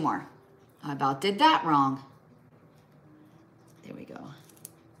only have 2 more. I about did that wrong. There we go.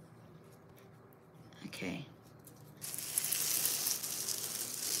 Okay.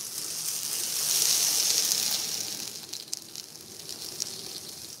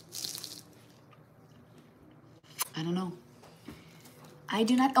 I don't know. I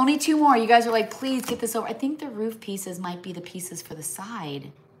do not, only 2 more. You guys are like, please get this over. I think the roof pieces might be the pieces for the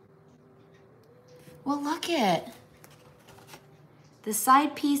side. Well, look it. The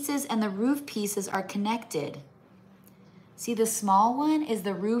side pieces and the roof pieces are connected. See, the small one is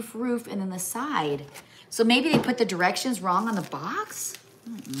the roof, and then the side. So maybe they put the directions wrong on the box?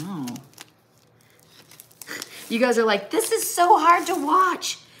 I don't know. You guys are like, this is so hard to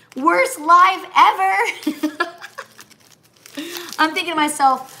watch. Worst live ever. I'm thinking to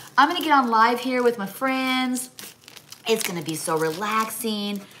myself, I'm gonna get on live here with my friends. It's gonna be so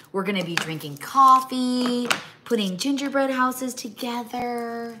relaxing. We're gonna be drinking coffee, putting gingerbread houses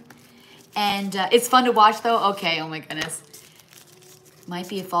together. And it's fun to watch though. Okay, oh my goodness. Might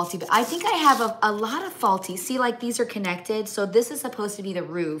be a faulty, but I think I have a lot of faulty. See, like these are connected. So this is supposed to be the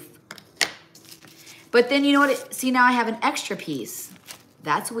roof. But then you know what, see now I have an extra piece.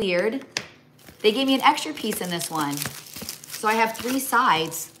 That's weird. They gave me an extra piece in this one. So I have 3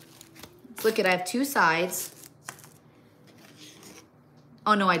 sides. Look at, I have 2 sides.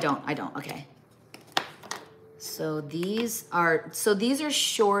 Oh no, I don't, okay. So these are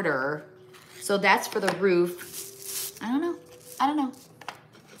shorter. So that's for the roof. I don't know.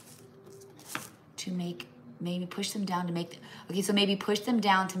 To make, maybe push them down to make, okay, so maybe push them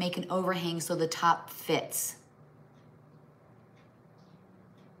down to make an overhang so the top fits.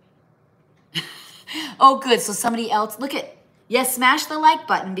 Oh, good, so somebody else, look at, yes, smash the like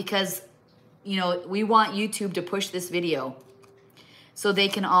button because, you know, we want YouTube to push this video. so they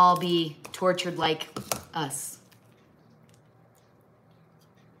can all be tortured like us.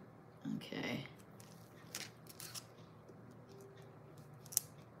 Okay.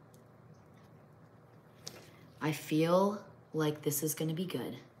 I feel like this is gonna be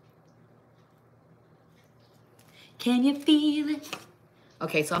good. Can you feel it?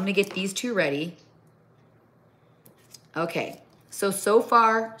 Okay, so I'm gonna get these two ready. Okay, so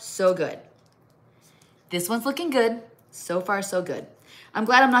far, so good. This one's looking good. So far, so good. I'm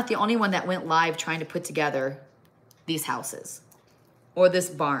glad I'm not the only one that went live trying to put together these houses or this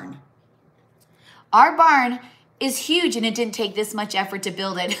barn. Our barn is huge and it didn't take this much effort to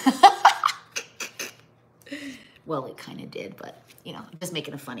build it. Well, it kind of did, but you know, I'm just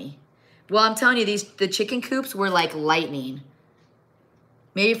making it funny. Well, I'm telling you, the chicken coops were like lightning.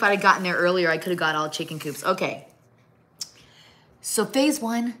 Maybe if I'd have gotten there earlier, I could have got all chicken coops. Okay. So phase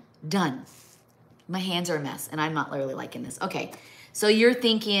one, done. My hands are a mess and I'm not really liking this. Okay. So you're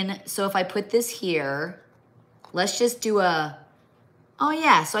thinking, so if I put this here, let's just do a, oh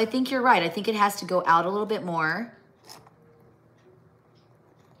yeah. So I think you're right. I think it has to go out a little bit more.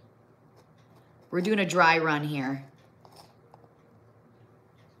 We're doing a dry run here.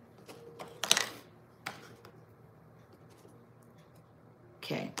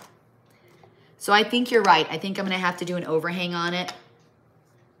 Okay. So I think you're right. I think I'm going to have to do an overhang on it.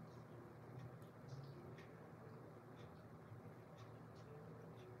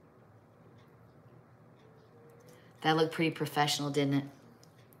 That looked pretty professional, didn't it?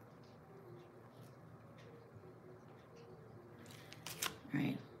 All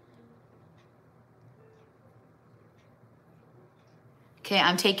right. Okay,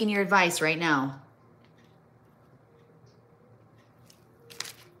 I'm taking your advice right now.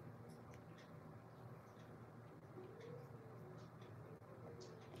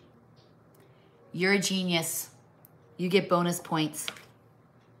 You're a genius. You get bonus points.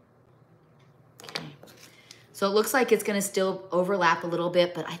 Okay. So it looks like it's gonna still overlap a little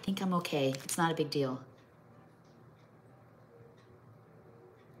bit, but I think I'm okay. It's not a big deal.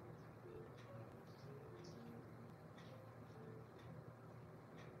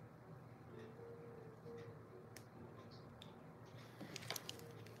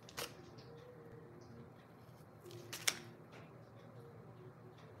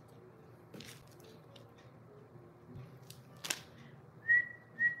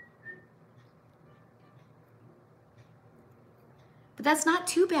 But that's not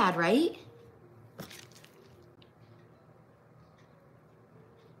too bad, right?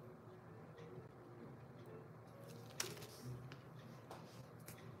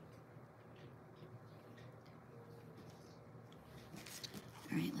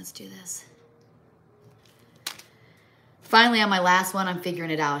 All right, let's do this. Finally, on my last one, I'm figuring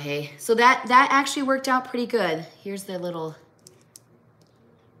it out, hey? So that actually worked out pretty good. Here's the little...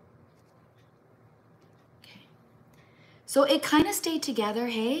 So it kind of stayed together,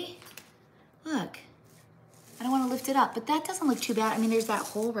 hey? Look, I don't want to lift it up, but that doesn't look too bad. I mean, there's that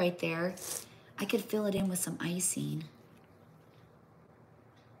hole right there. I could fill it in with some icing.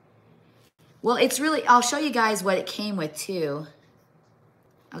 Well, it's really, I'll show you guys what it came with too.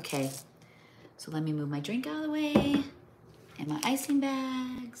 Okay, so let me move my drink out of the way and my icing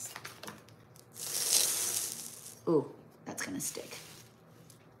bags. Ooh, that's gonna stick.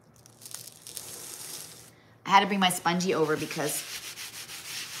 I had to bring my spongy over because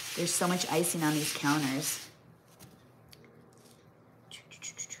there's so much icing on these counters.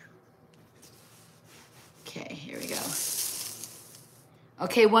 Okay, here we go.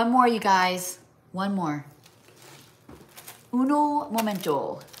 Okay, one more, you guys. One more. Uno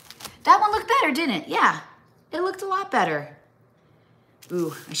momento. That one looked better, didn't it? Yeah, it looked a lot better.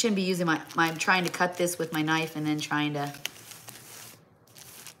 Ooh, I shouldn't be using I'm trying to cut this with my knife and then trying to...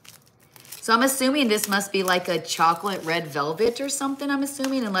 So I'm assuming this must be like a chocolate red velvet or something, I'm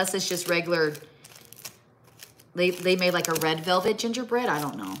assuming, unless it's just regular, they made like a red velvet gingerbread, I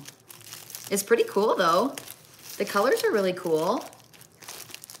don't know. It's pretty cool though. The colors are really cool.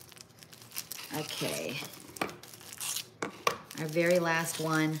 Okay. Our very last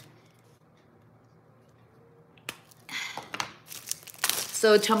one.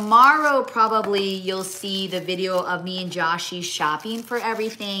 So tomorrow probably you'll see the video of me and Joshy shopping for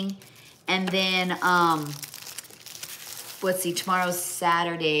everything. And then, let's see, tomorrow's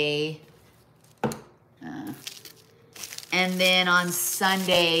Saturday. And then on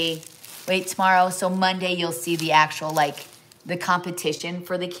Sunday, wait, tomorrow, so Monday you'll see the actual, like, the competition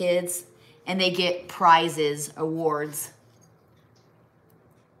for the kids. And they get prizes, awards.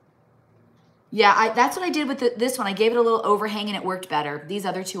 Yeah, that's what I did with this one. I gave it a little overhang and it worked better. These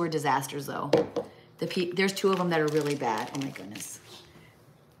other two are disasters though. There's two of them that are really bad. Oh my goodness.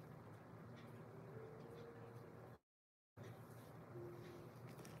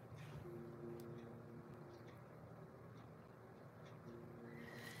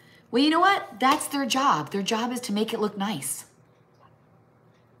 Well, you know what? That's their job. Their job is to make it look nice.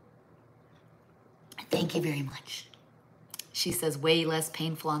 Thank you very much. She says way less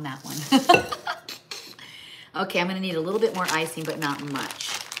painful on that one. Okay, I'm gonna need a little bit more icing, but not much.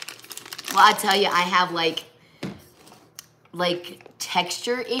 Well, I tell you, I have like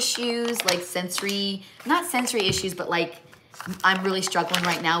texture issues, like sensory, not sensory issues, but like I'm really struggling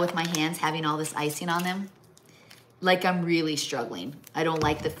right now with my hands having all this icing on them. Like I'm really struggling. I don't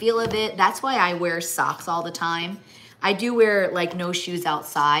like the feel of it. That's why I wear socks all the time. I do wear like no shoes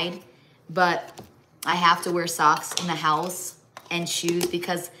outside, but I have to wear socks in the house and shoes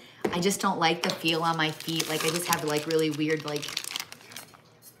because I just don't like the feel on my feet. Like I just have like really weird like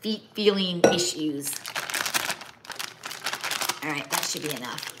feet feeling issues. All right, that should be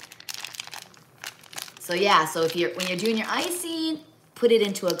enough. So yeah, so if when you're doing your icing, put it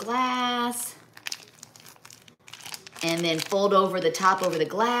into a glass and then fold over the top over the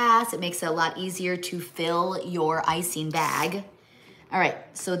glass. It makes it a lot easier to fill your icing bag. All right,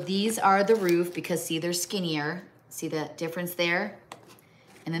 so these are the roof because see, they're skinnier. See the difference there?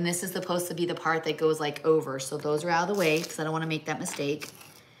 And then this is supposed to be the part that goes like over. So those are out of the way because I don't want to make that mistake.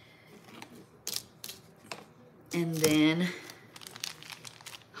 And then,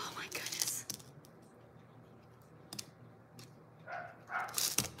 oh my goodness.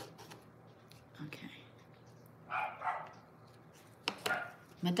 Okay.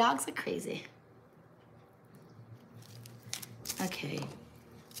 My dogs are crazy. Okay.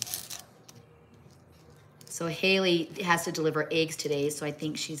 So Haley has to deliver eggs today, so I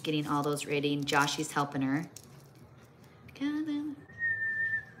think she's getting all those ready, and Joshy's helping her.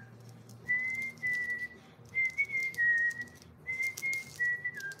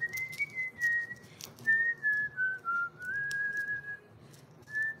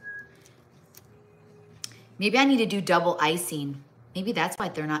 Maybe I need to do double icing. Maybe that's why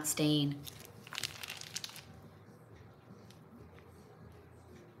they're not staying.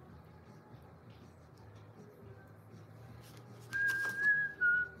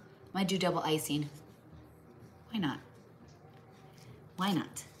 Might do double icing. Why not? Why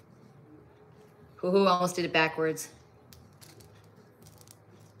not? Ooh, almost did it backwards.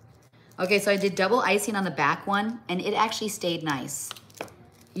 Okay, so I did double icing on the back one, and it actually stayed nice.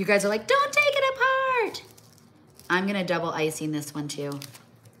 You guys are like, don't take it apart. I'm gonna double icing this one too.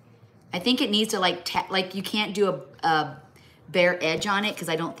 I think it needs to like you can't do a bare edge on it because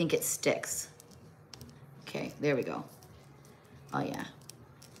I don't think it sticks. Okay, there we go. Oh yeah.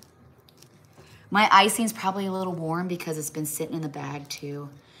 My icing's probably a little warm because it's been sitting in the bag too.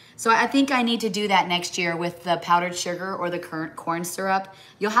 So I think I need to do that next year with the powdered sugar or the current corn syrup.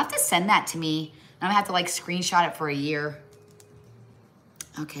 You'll have to send that to me. I'm gonna have to like screenshot it for a year.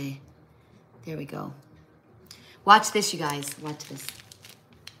 Okay, there we go. Watch this, you guys, watch this.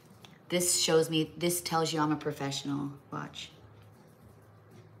 This shows me, this tells you I'm a professional. Watch.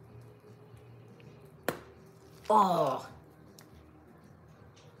 Oh.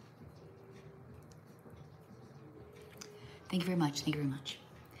 Thank you very much, thank you very much.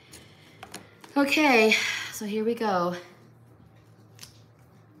 Okay, so here we go.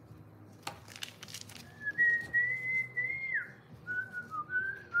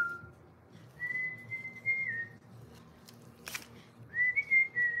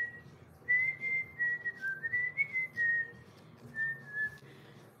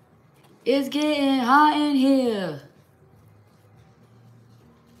 It's getting hot in here.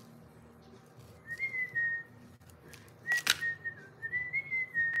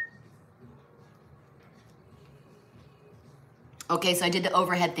 Okay, so I did the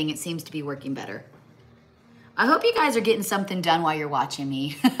overhead thing. It seems to be working better. I hope you guys are getting something done while you're watching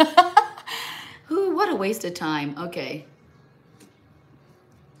me. Ooh, what a waste of time. Okay.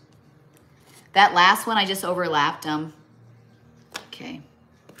 That last one, I just overlapped them. Okay.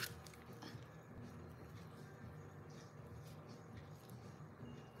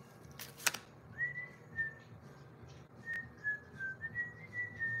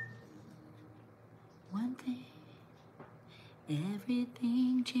 One thing,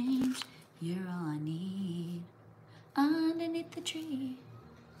 everything changed. You're all I need underneath the tree.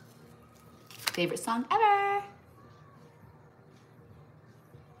 Favorite song ever.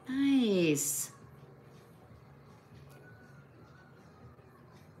 Nice.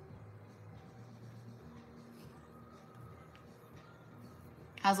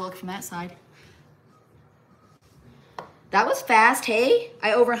 How's it look from that side? That was fast, hey?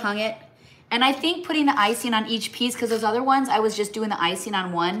 I overhung it. And I think putting the icing on each piece, because those other ones, I was just doing the icing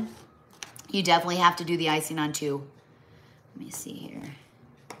on one. You definitely have to do the icing on two. Let me see here.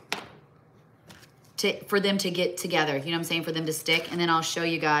 for them to get together. You know what I'm saying? For them to stick. And then I'll show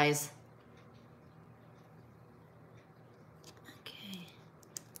you guys. Okay.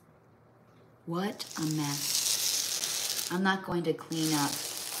 What a mess. I'm not going to clean up.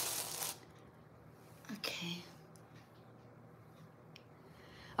 Okay.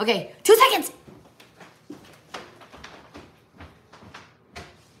 Okay, 2 seconds.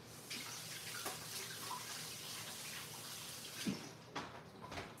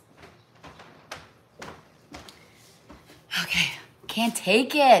 Okay, can't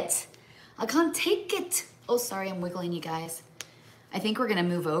take it. I can't take it. Oh, sorry, I'm wiggling you guys. I think we're gonna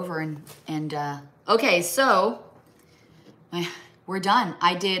move over and okay, so we're done.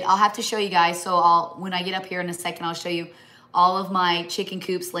 I'll have to show you guys. So when I get up here in a second, I'll show you all of my chicken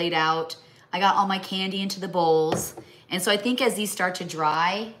coops laid out. I got all my candy into the bowls. And so I think as these start to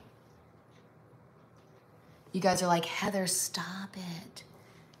dry, you guys are like, Heather, stop it.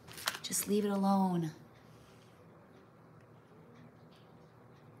 Just leave it alone.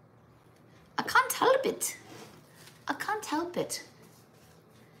 I can't help it. I can't help it.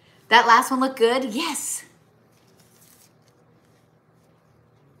 That last one looked good? Yes.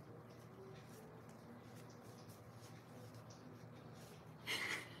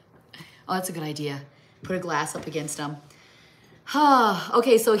 Oh, that's a good idea. Put a glass up against them.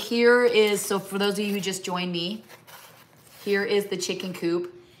 Okay, so so for those of you who just joined me, here is the chicken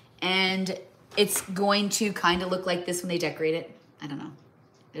coop. And it's going to kind of look like this when they decorate it. I don't know.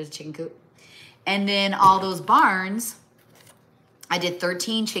 There's a chicken coop. And then all those barns, I did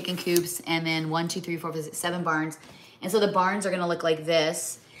 13 chicken coops and then 1, 2, 3, 4, 5, 6, 7 barns. And so the barns are gonna look like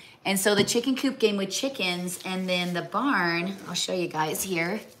this. And so the chicken coop came with chickens, and then the barn, I'll show you guys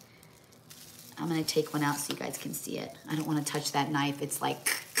here. I'm gonna take one out so you guys can see it. I don't wanna touch that knife. It's like,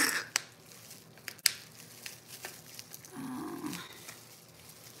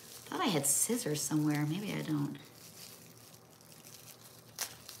 thought I had scissors somewhere. Maybe I don't.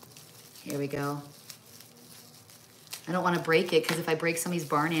 Here we go. I don't want to break it because if I break some of these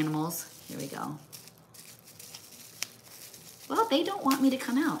barn animals, here we go. Well, they don't want me to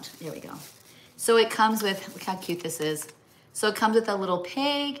come out. There we go. So it comes with, look how cute this is. So it comes with a little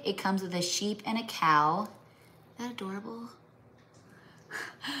pig. It comes with a sheep and a cow. Isn't that adorable? Look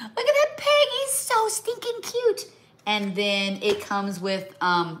at that pig. He's so stinking cute. And then it comes with,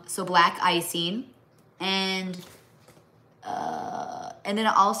 so black icing. And then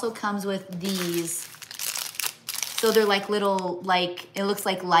it also comes with these. So they're like little, like, it looks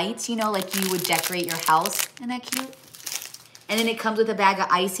like lights, you know, like you would decorate your house. Isn't that cute? And then it comes with a bag of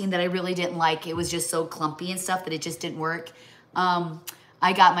icing that I really didn't like. It was just so clumpy and stuff that it just didn't work.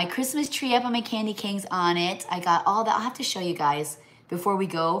 I got my Christmas tree up and my candy canes on it. I got all that. I'll have to show you guys. Before we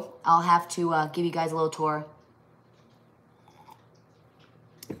go, I'll have to give you guys a little tour.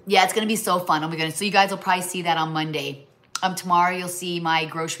 Yeah, it's going to be so fun. Oh my goodness. So you guys will probably see that on Monday. Tomorrow you'll see my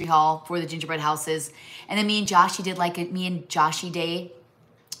grocery haul for the gingerbread houses. And then me and Joshy did like a me and Joshy day.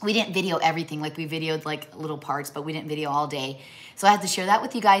 We didn't video everything. Like we videoed like little parts, but we didn't video all day. So I have to share that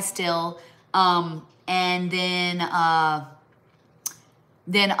with you guys still. And then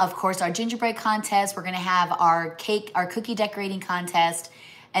of course our gingerbread contest. We're going to have our cookie decorating contest.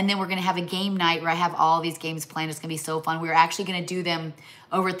 And then we're going to have a game night where I have all these games planned. It's going to be so fun. We were actually going to do them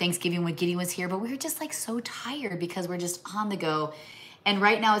over Thanksgiving when Gideon was here, but we were just like so tired because we're just on the go. And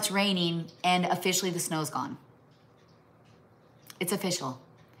right now it's raining and officially the snow's gone. It's official.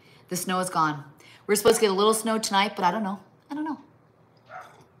 The snow is gone. We're supposed to get a little snow tonight, but I don't know. I don't know.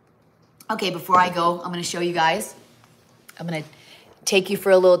 Okay, before I go, I'm going to show you guys. I'm going to take you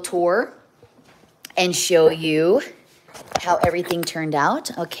for a little tour and show you how everything turned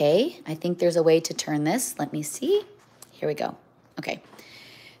out. Okay, I think there's a way to turn this. Let me see. Here we go. Okay,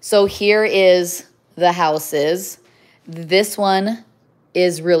 so here is the houses. This one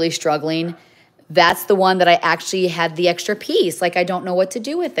is really struggling. That's the one that I actually had the extra piece. Like I don't know what to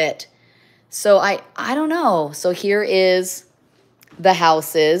do with it. So I don't know. So here is the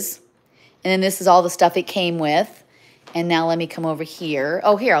houses. And then this is all the stuff it came with. And now let me come over here.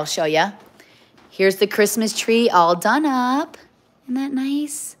 Oh, here, I'll show you. Here's the Christmas tree all done up. Isn't that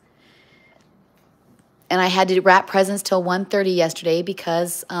nice? And I had to wrap presents till 1:30 yesterday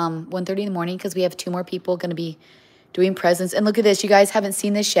because 1:30 in the morning because we have 2 more people going to be doing presents. And look at this. You guys haven't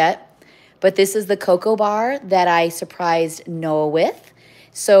seen this yet. But this is the cocoa bar that I surprised Noah with.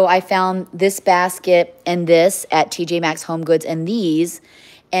 So I found this basket and this at TJ Maxx Home Goods and these.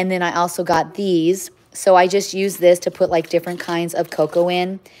 And then I also got these. So I just used this to put like different kinds of cocoa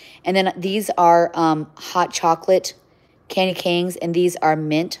in. And then these are hot chocolate candy canes. And these are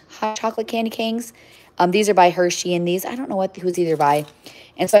mint hot chocolate candy canes. These are by Hershey and these, I don't know who's either by.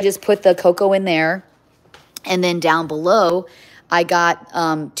 And so I just put the cocoa in there. And then down below, I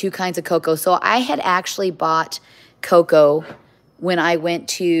got 2 kinds of cocoa. So I had actually bought cocoa when I went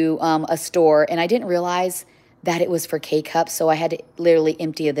to a store, and I didn't realize that it was for K-cups, so I had to literally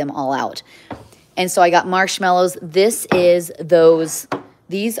empty them all out. And so I got marshmallows. These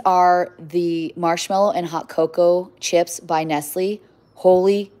are the marshmallow and hot cocoa chips by Nestle.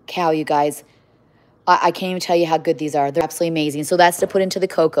 Holy cow, you guys. I can't even tell you how good these are. They're absolutely amazing. So that's to put into the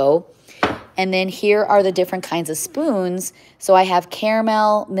cocoa. And then here are the different kinds of spoons. So I have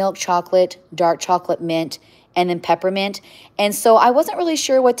caramel, milk chocolate, dark chocolate mint, and then peppermint. And so I wasn't really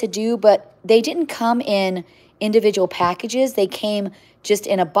sure what to do, but they didn't come in individual packages. They came just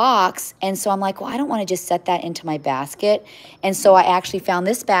in a box. And so I'm like, well, I don't want to just set that into my basket. And so I actually found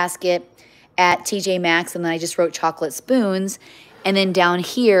this basket at TJ Maxx, and then I just wrote chocolate spoons. And then down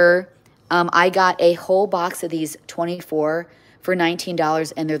here, I got a whole box of these 24 for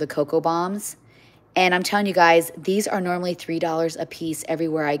 $19, and they're the Cocoa Bombs. And I'm telling you guys, these are normally $3 a piece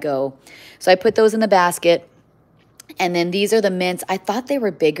everywhere I go. So I put those in the basket. And then these are the mints. I thought they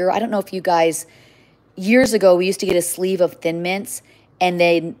were bigger. I don't know if you guys, years ago, we used to get a sleeve of Thin Mints, and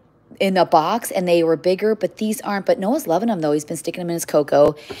they in a box, and they were bigger, but these aren't. But Noah's loving them, though. He's been sticking them in his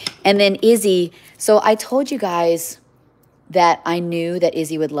cocoa. And then Izzy. So I told you guys that I knew that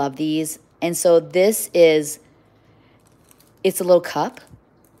Izzy would love these. And so this is, it's a little cup,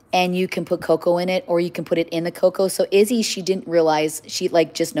 and you can put cocoa in it, or you can put it in the cocoa. So Izzy, she didn't realize, she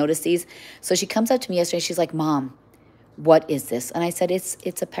like just noticed these. So she comes up to me yesterday, she's like, Mom, what is this? And I said,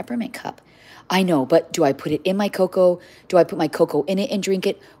 it's a peppermint cup. I know, but do I put it in my cocoa? Do I put my cocoa in it and drink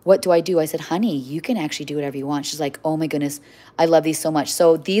it? What do I do? I said, honey, you can actually do whatever you want. She's like, oh my goodness, I love these so much.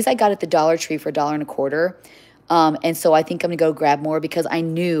 So these I got at the Dollar Tree for $1.25. And so I think I'm gonna go grab more because I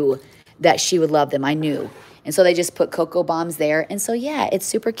knew that she would love them. I knew. And so they just put Cocoa Bombs there. And so, yeah, it's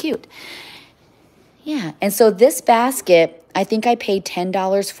super cute. Yeah. And so this basket, I think I paid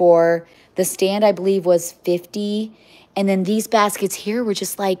 $10 for. The stand, I believe, was $50. And then these baskets here were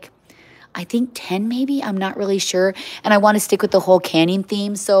just like, I think 10 maybe. I'm not really sure. And I want to stick with the whole canning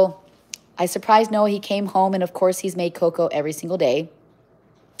theme. So I surprised Noah. He came home, and of course, he's made cocoa every single day.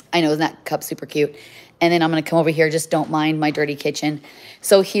 I know, isn't that cup super cute? And then I'm going to come over here. Just don't mind my dirty kitchen.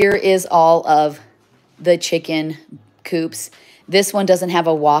 So here is all of the chicken coops. This one doesn't have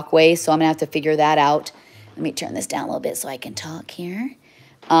a walkway, so I'm going to have to figure that out. Let me turn this down a little bit so I can talk here.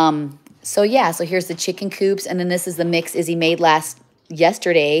 So yeah, so here's the chicken coops, and then this is the mix Izzy made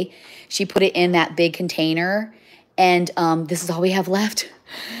yesterday. She put it in that big container, and this is all we have left.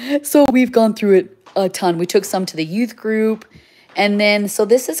 So we've gone through it a ton. We took some to the youth group, and then, so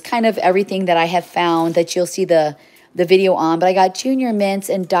this is kind of everything that I have found that you'll see the video on, but I got Junior Mints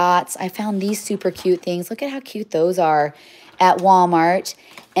and Dots. I found these super cute things. Look at how cute those are at Walmart.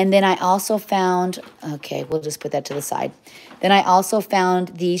 And then I also found, okay, we'll just put that to the side. Then I also found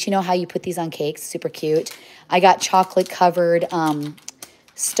these, you know how you put these on cakes? Super cute. I got chocolate covered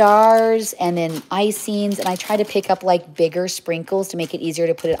stars and then icings, and I try to pick up like bigger sprinkles to make it easier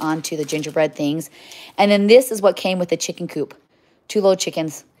to put it onto the gingerbread things. And then this is what came with the chicken coop. 2 little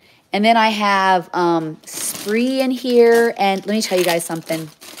chickens. And then I have Spree in here. And let me tell you guys something.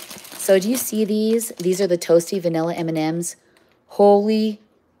 So do you see these? These are the toasty vanilla M&Ms. Holy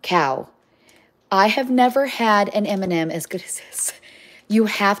cow. I have never had an M&M as good as this. You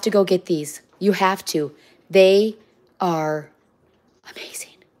have to go get these. You have to. They are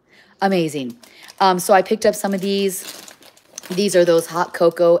amazing. Amazing. So I picked up some of these. These are those hot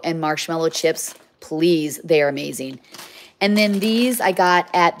cocoa and marshmallow chips. Please, they are amazing. And then these I got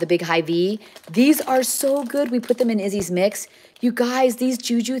at the Big High V. These are so good. We put them in Izzy's mix. You guys, these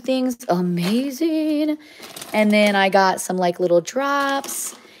juju things, amazing. And then I got some like little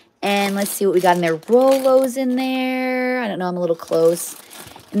drops. And let's see what we got in there. Rolos in there. I don't know, I'm a little close.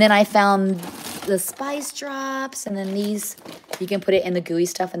 And then I found the spice drops. And then these, you can put it in the gooey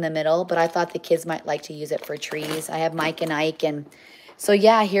stuff in the middle. But I thought the kids might like to use it for trees. I have Mike and Ike. And so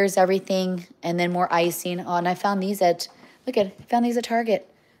yeah, here's everything. And then more icing. Oh, and I found these at... Look at it. I found these at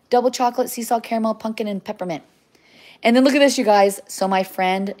Target. Double chocolate, sea salt, caramel, pumpkin, and peppermint. And then look at this, you guys. So my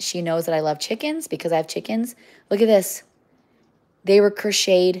friend, she knows that I love chickens because I have chickens. Look at this. They were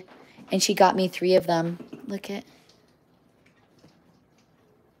crocheted, and she got me 3 of them. Look at.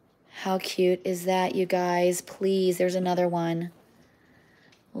 How cute is that, you guys? Please, there's another one.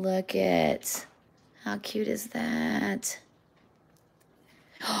 Look at. How cute is that?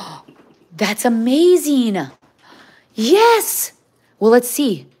 Oh, that's amazing. Yes! Well, let's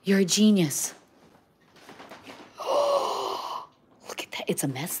see. You're a genius. Oh, look at that. It's a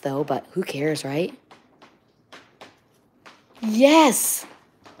mess, though, but who cares, right? Yes!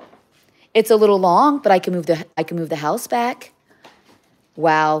 It's a little long, but I can move the house back.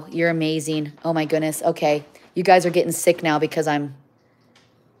 Wow, you're amazing. Oh my goodness. Okay. You guys are getting sick now because I'm...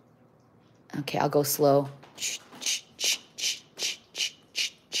 Okay, I'll go slow.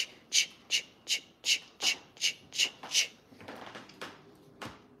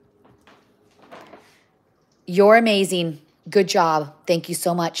 You're amazing. Good job. Thank you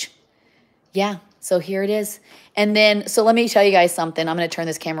so much. Yeah, so here it is. And then, so let me tell you guys something. I'm going to turn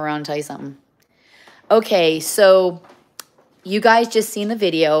this camera around and tell you something. Okay, so you guys just seen the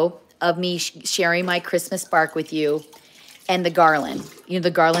video of me sharing my Christmas spark with you and the garland. You know,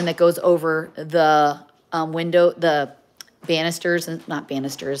 the garland that goes over the window, the banisters, and not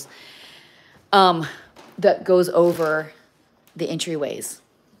banisters, that goes over the entryways.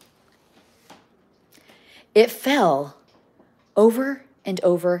 It fell over and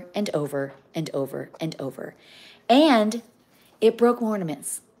over and over and over and over. And it broke my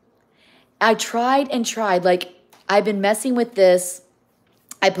ornaments. I tried and tried. Like, I've been messing with this.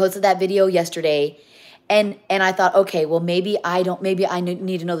 I posted that video yesterday. And I thought, okay, well, maybe I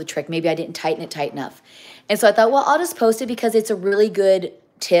need to know the trick. Maybe I didn't tighten it tight enough. And so I thought, well, I'll just post it because it's a really good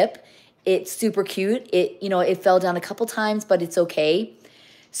tip. It's super cute. It fell down a couple times, but it's okay.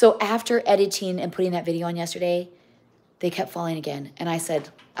 So after editing and putting that video on yesterday, they kept falling again. And I said,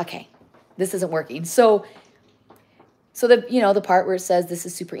 okay, this isn't working. So the part where it says this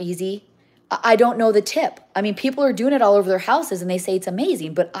is super easy, I don't know the tip. I mean, people are doing it all over their houses and they say it's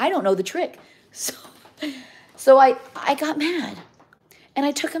amazing, but I don't know the trick. So I got mad and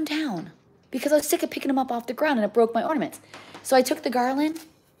I took them down because I was sick of picking them up off the ground and it broke my ornaments. So I took the garland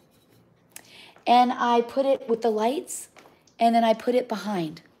and I put it with the lights and then I put it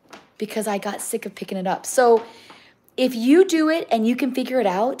behind because I got sick of picking it up. So if you do it and you can figure it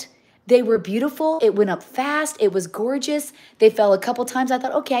out, they were beautiful. It went up fast. It was gorgeous. They fell a couple times. I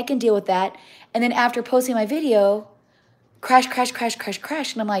thought, okay, I can deal with that. And then after posting my video, crash, crash, crash, crash,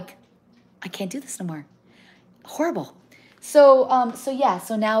 crash. And I'm like, I can't do this no more. Horrible. So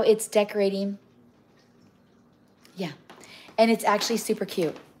now it's decorating. Yeah. And it's actually super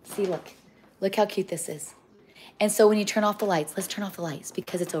cute. See, look how cute this is. And so when you turn off the lights, let's turn off the lights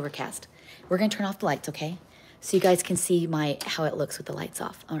because it's overcast. We're going to turn off the lights, okay? So you guys can see how it looks with the lights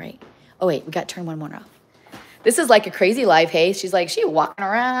off. All right. Oh, wait, we got to turn one more off. This is like a crazy live, hey? She's walking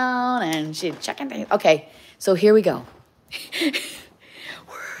around and she's checking things. Okay, so here we go. We're in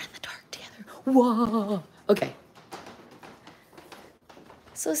the dark together. Whoa. Okay.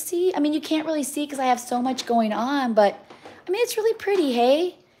 So see, I mean, you can't really see because I have so much going on, but I mean, it's really pretty,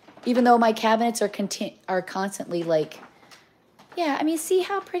 hey? Even though my cabinets are constantly like, yeah, I mean, see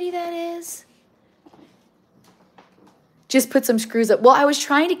how pretty that is? Just put some screws up. Well, I was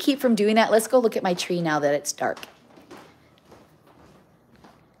trying to keep from doing that. Let's go look at my tree now that it's dark.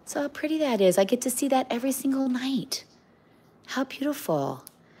 So how pretty that is. I get to see that every single night. How beautiful.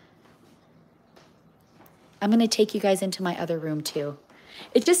 I'm going to take you guys into my other room too.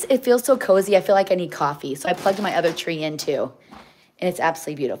 It feels so cozy. I feel like I need coffee. So I plugged my other tree in too. And it's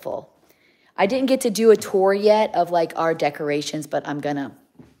absolutely beautiful. I didn't get to do a tour yet of like our decorations, but I'm going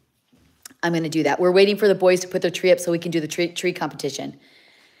to do that. We're waiting for the boys to put their tree up so we can do the tree competition.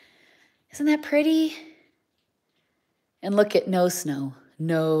 Isn't that pretty? And look at no snow.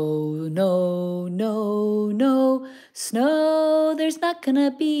 No, no, no, no snow. There's not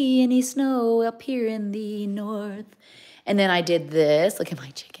gonna be any snow up here in the north. And then I did this. Look at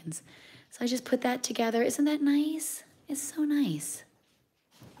my chickens. So I just put that together. Isn't that nice? It's so nice.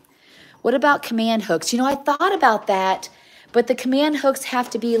 What about command hooks? You know, I thought about that, but the command hooks have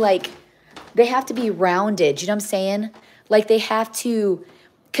to be like, they have to be rounded. You know what I'm saying? Like they have to,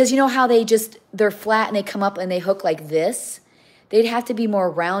 because you know how they're flat and they come up and they hook like this? They'd have to be more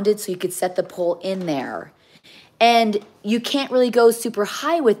rounded so you could set the pole in there. And you can't really go super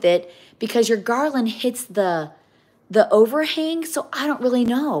high with it because your garland hits the overhang. So I don't really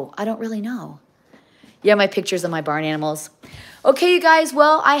know. Yeah, my pictures of my barn animals. Okay, you guys,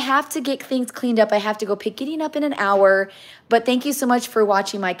 well, I have to get things cleaned up. I have to go pick Gideon up in an hour. But thank you so much for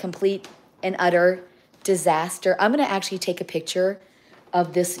watching my complete and utter disaster. I'm going to actually take a picture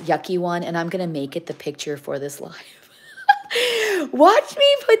of this yucky one, and I'm going to make it the picture for this live. Watch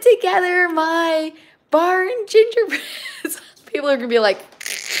me put together my barn gingerbread. People are going to be like,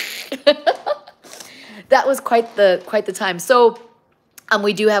 that was quite the time. So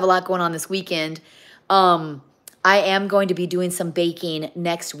we do have a lot going on this weekend. I am going to be doing some baking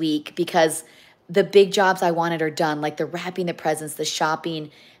next week because the big jobs I wanted are done, like the wrapping the presents, the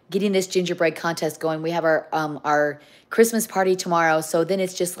shopping, getting this gingerbread contest going. We have our Christmas party tomorrow, so then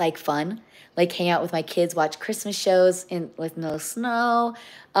it's just like fun. like hang out with my kids, watch Christmas shows with no snow.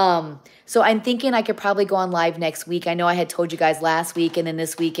 So I'm thinking I could probably go on live next week. I know I had told you guys last week and then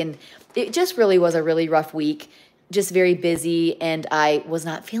this week, and it just really was a really rough week. Just very busy, and I was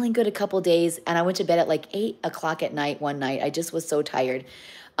not feeling good a couple days, and I went to bed at like 8 o'clock at night one night. I just was so tired.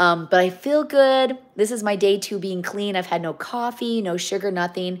 But I feel good. This is my day 2 being clean. I've had no coffee, no sugar,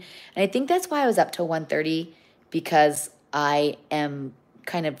 nothing. And I think that's why I was up till 1:30, because I am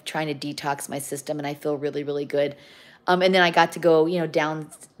kind of trying to detox my system, and I feel really, really good. And then I got to go, you know,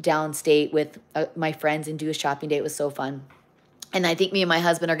 downstate with my friends and do a shopping day. It was so fun. And I think me and my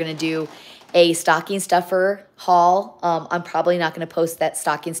husband are going to do a stocking stuffer haul. I'm probably not going to post that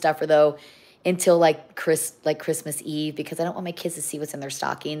stocking stuffer, though, until like Christmas Eve, because I don't want my kids to see what's in their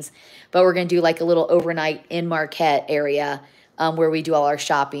stockings. But we're going to do like a little overnight in Marquette area where we do all our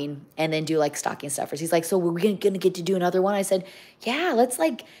shopping, and then do like stocking stuffers. He's like, so we're going to get to do another one? I said, yeah, let's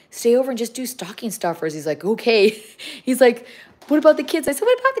like stay over and just do stocking stuffers. He's like, okay. He's like, what about the kids? I said,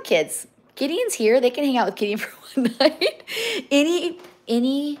 what about the kids? Gideon's here. They can hang out with Gideon for one night.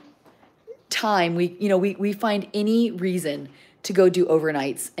 Any time we find any reason to go do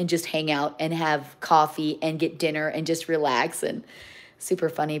overnights and just hang out and have coffee and get dinner and just relax, and super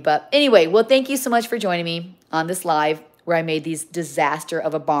funny. But anyway, well, thank you so much for joining me on this live where I made these disaster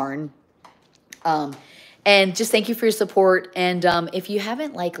of a barn. And just thank you for your support. And if you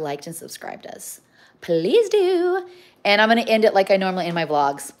haven't liked and subscribed us, please do. And I'm going to end it like I normally end my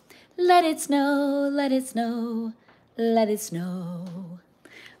vlogs. Let it snow, let it snow, let it snow.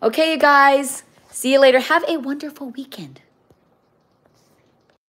 Okay, you guys. See you later. Have a wonderful weekend.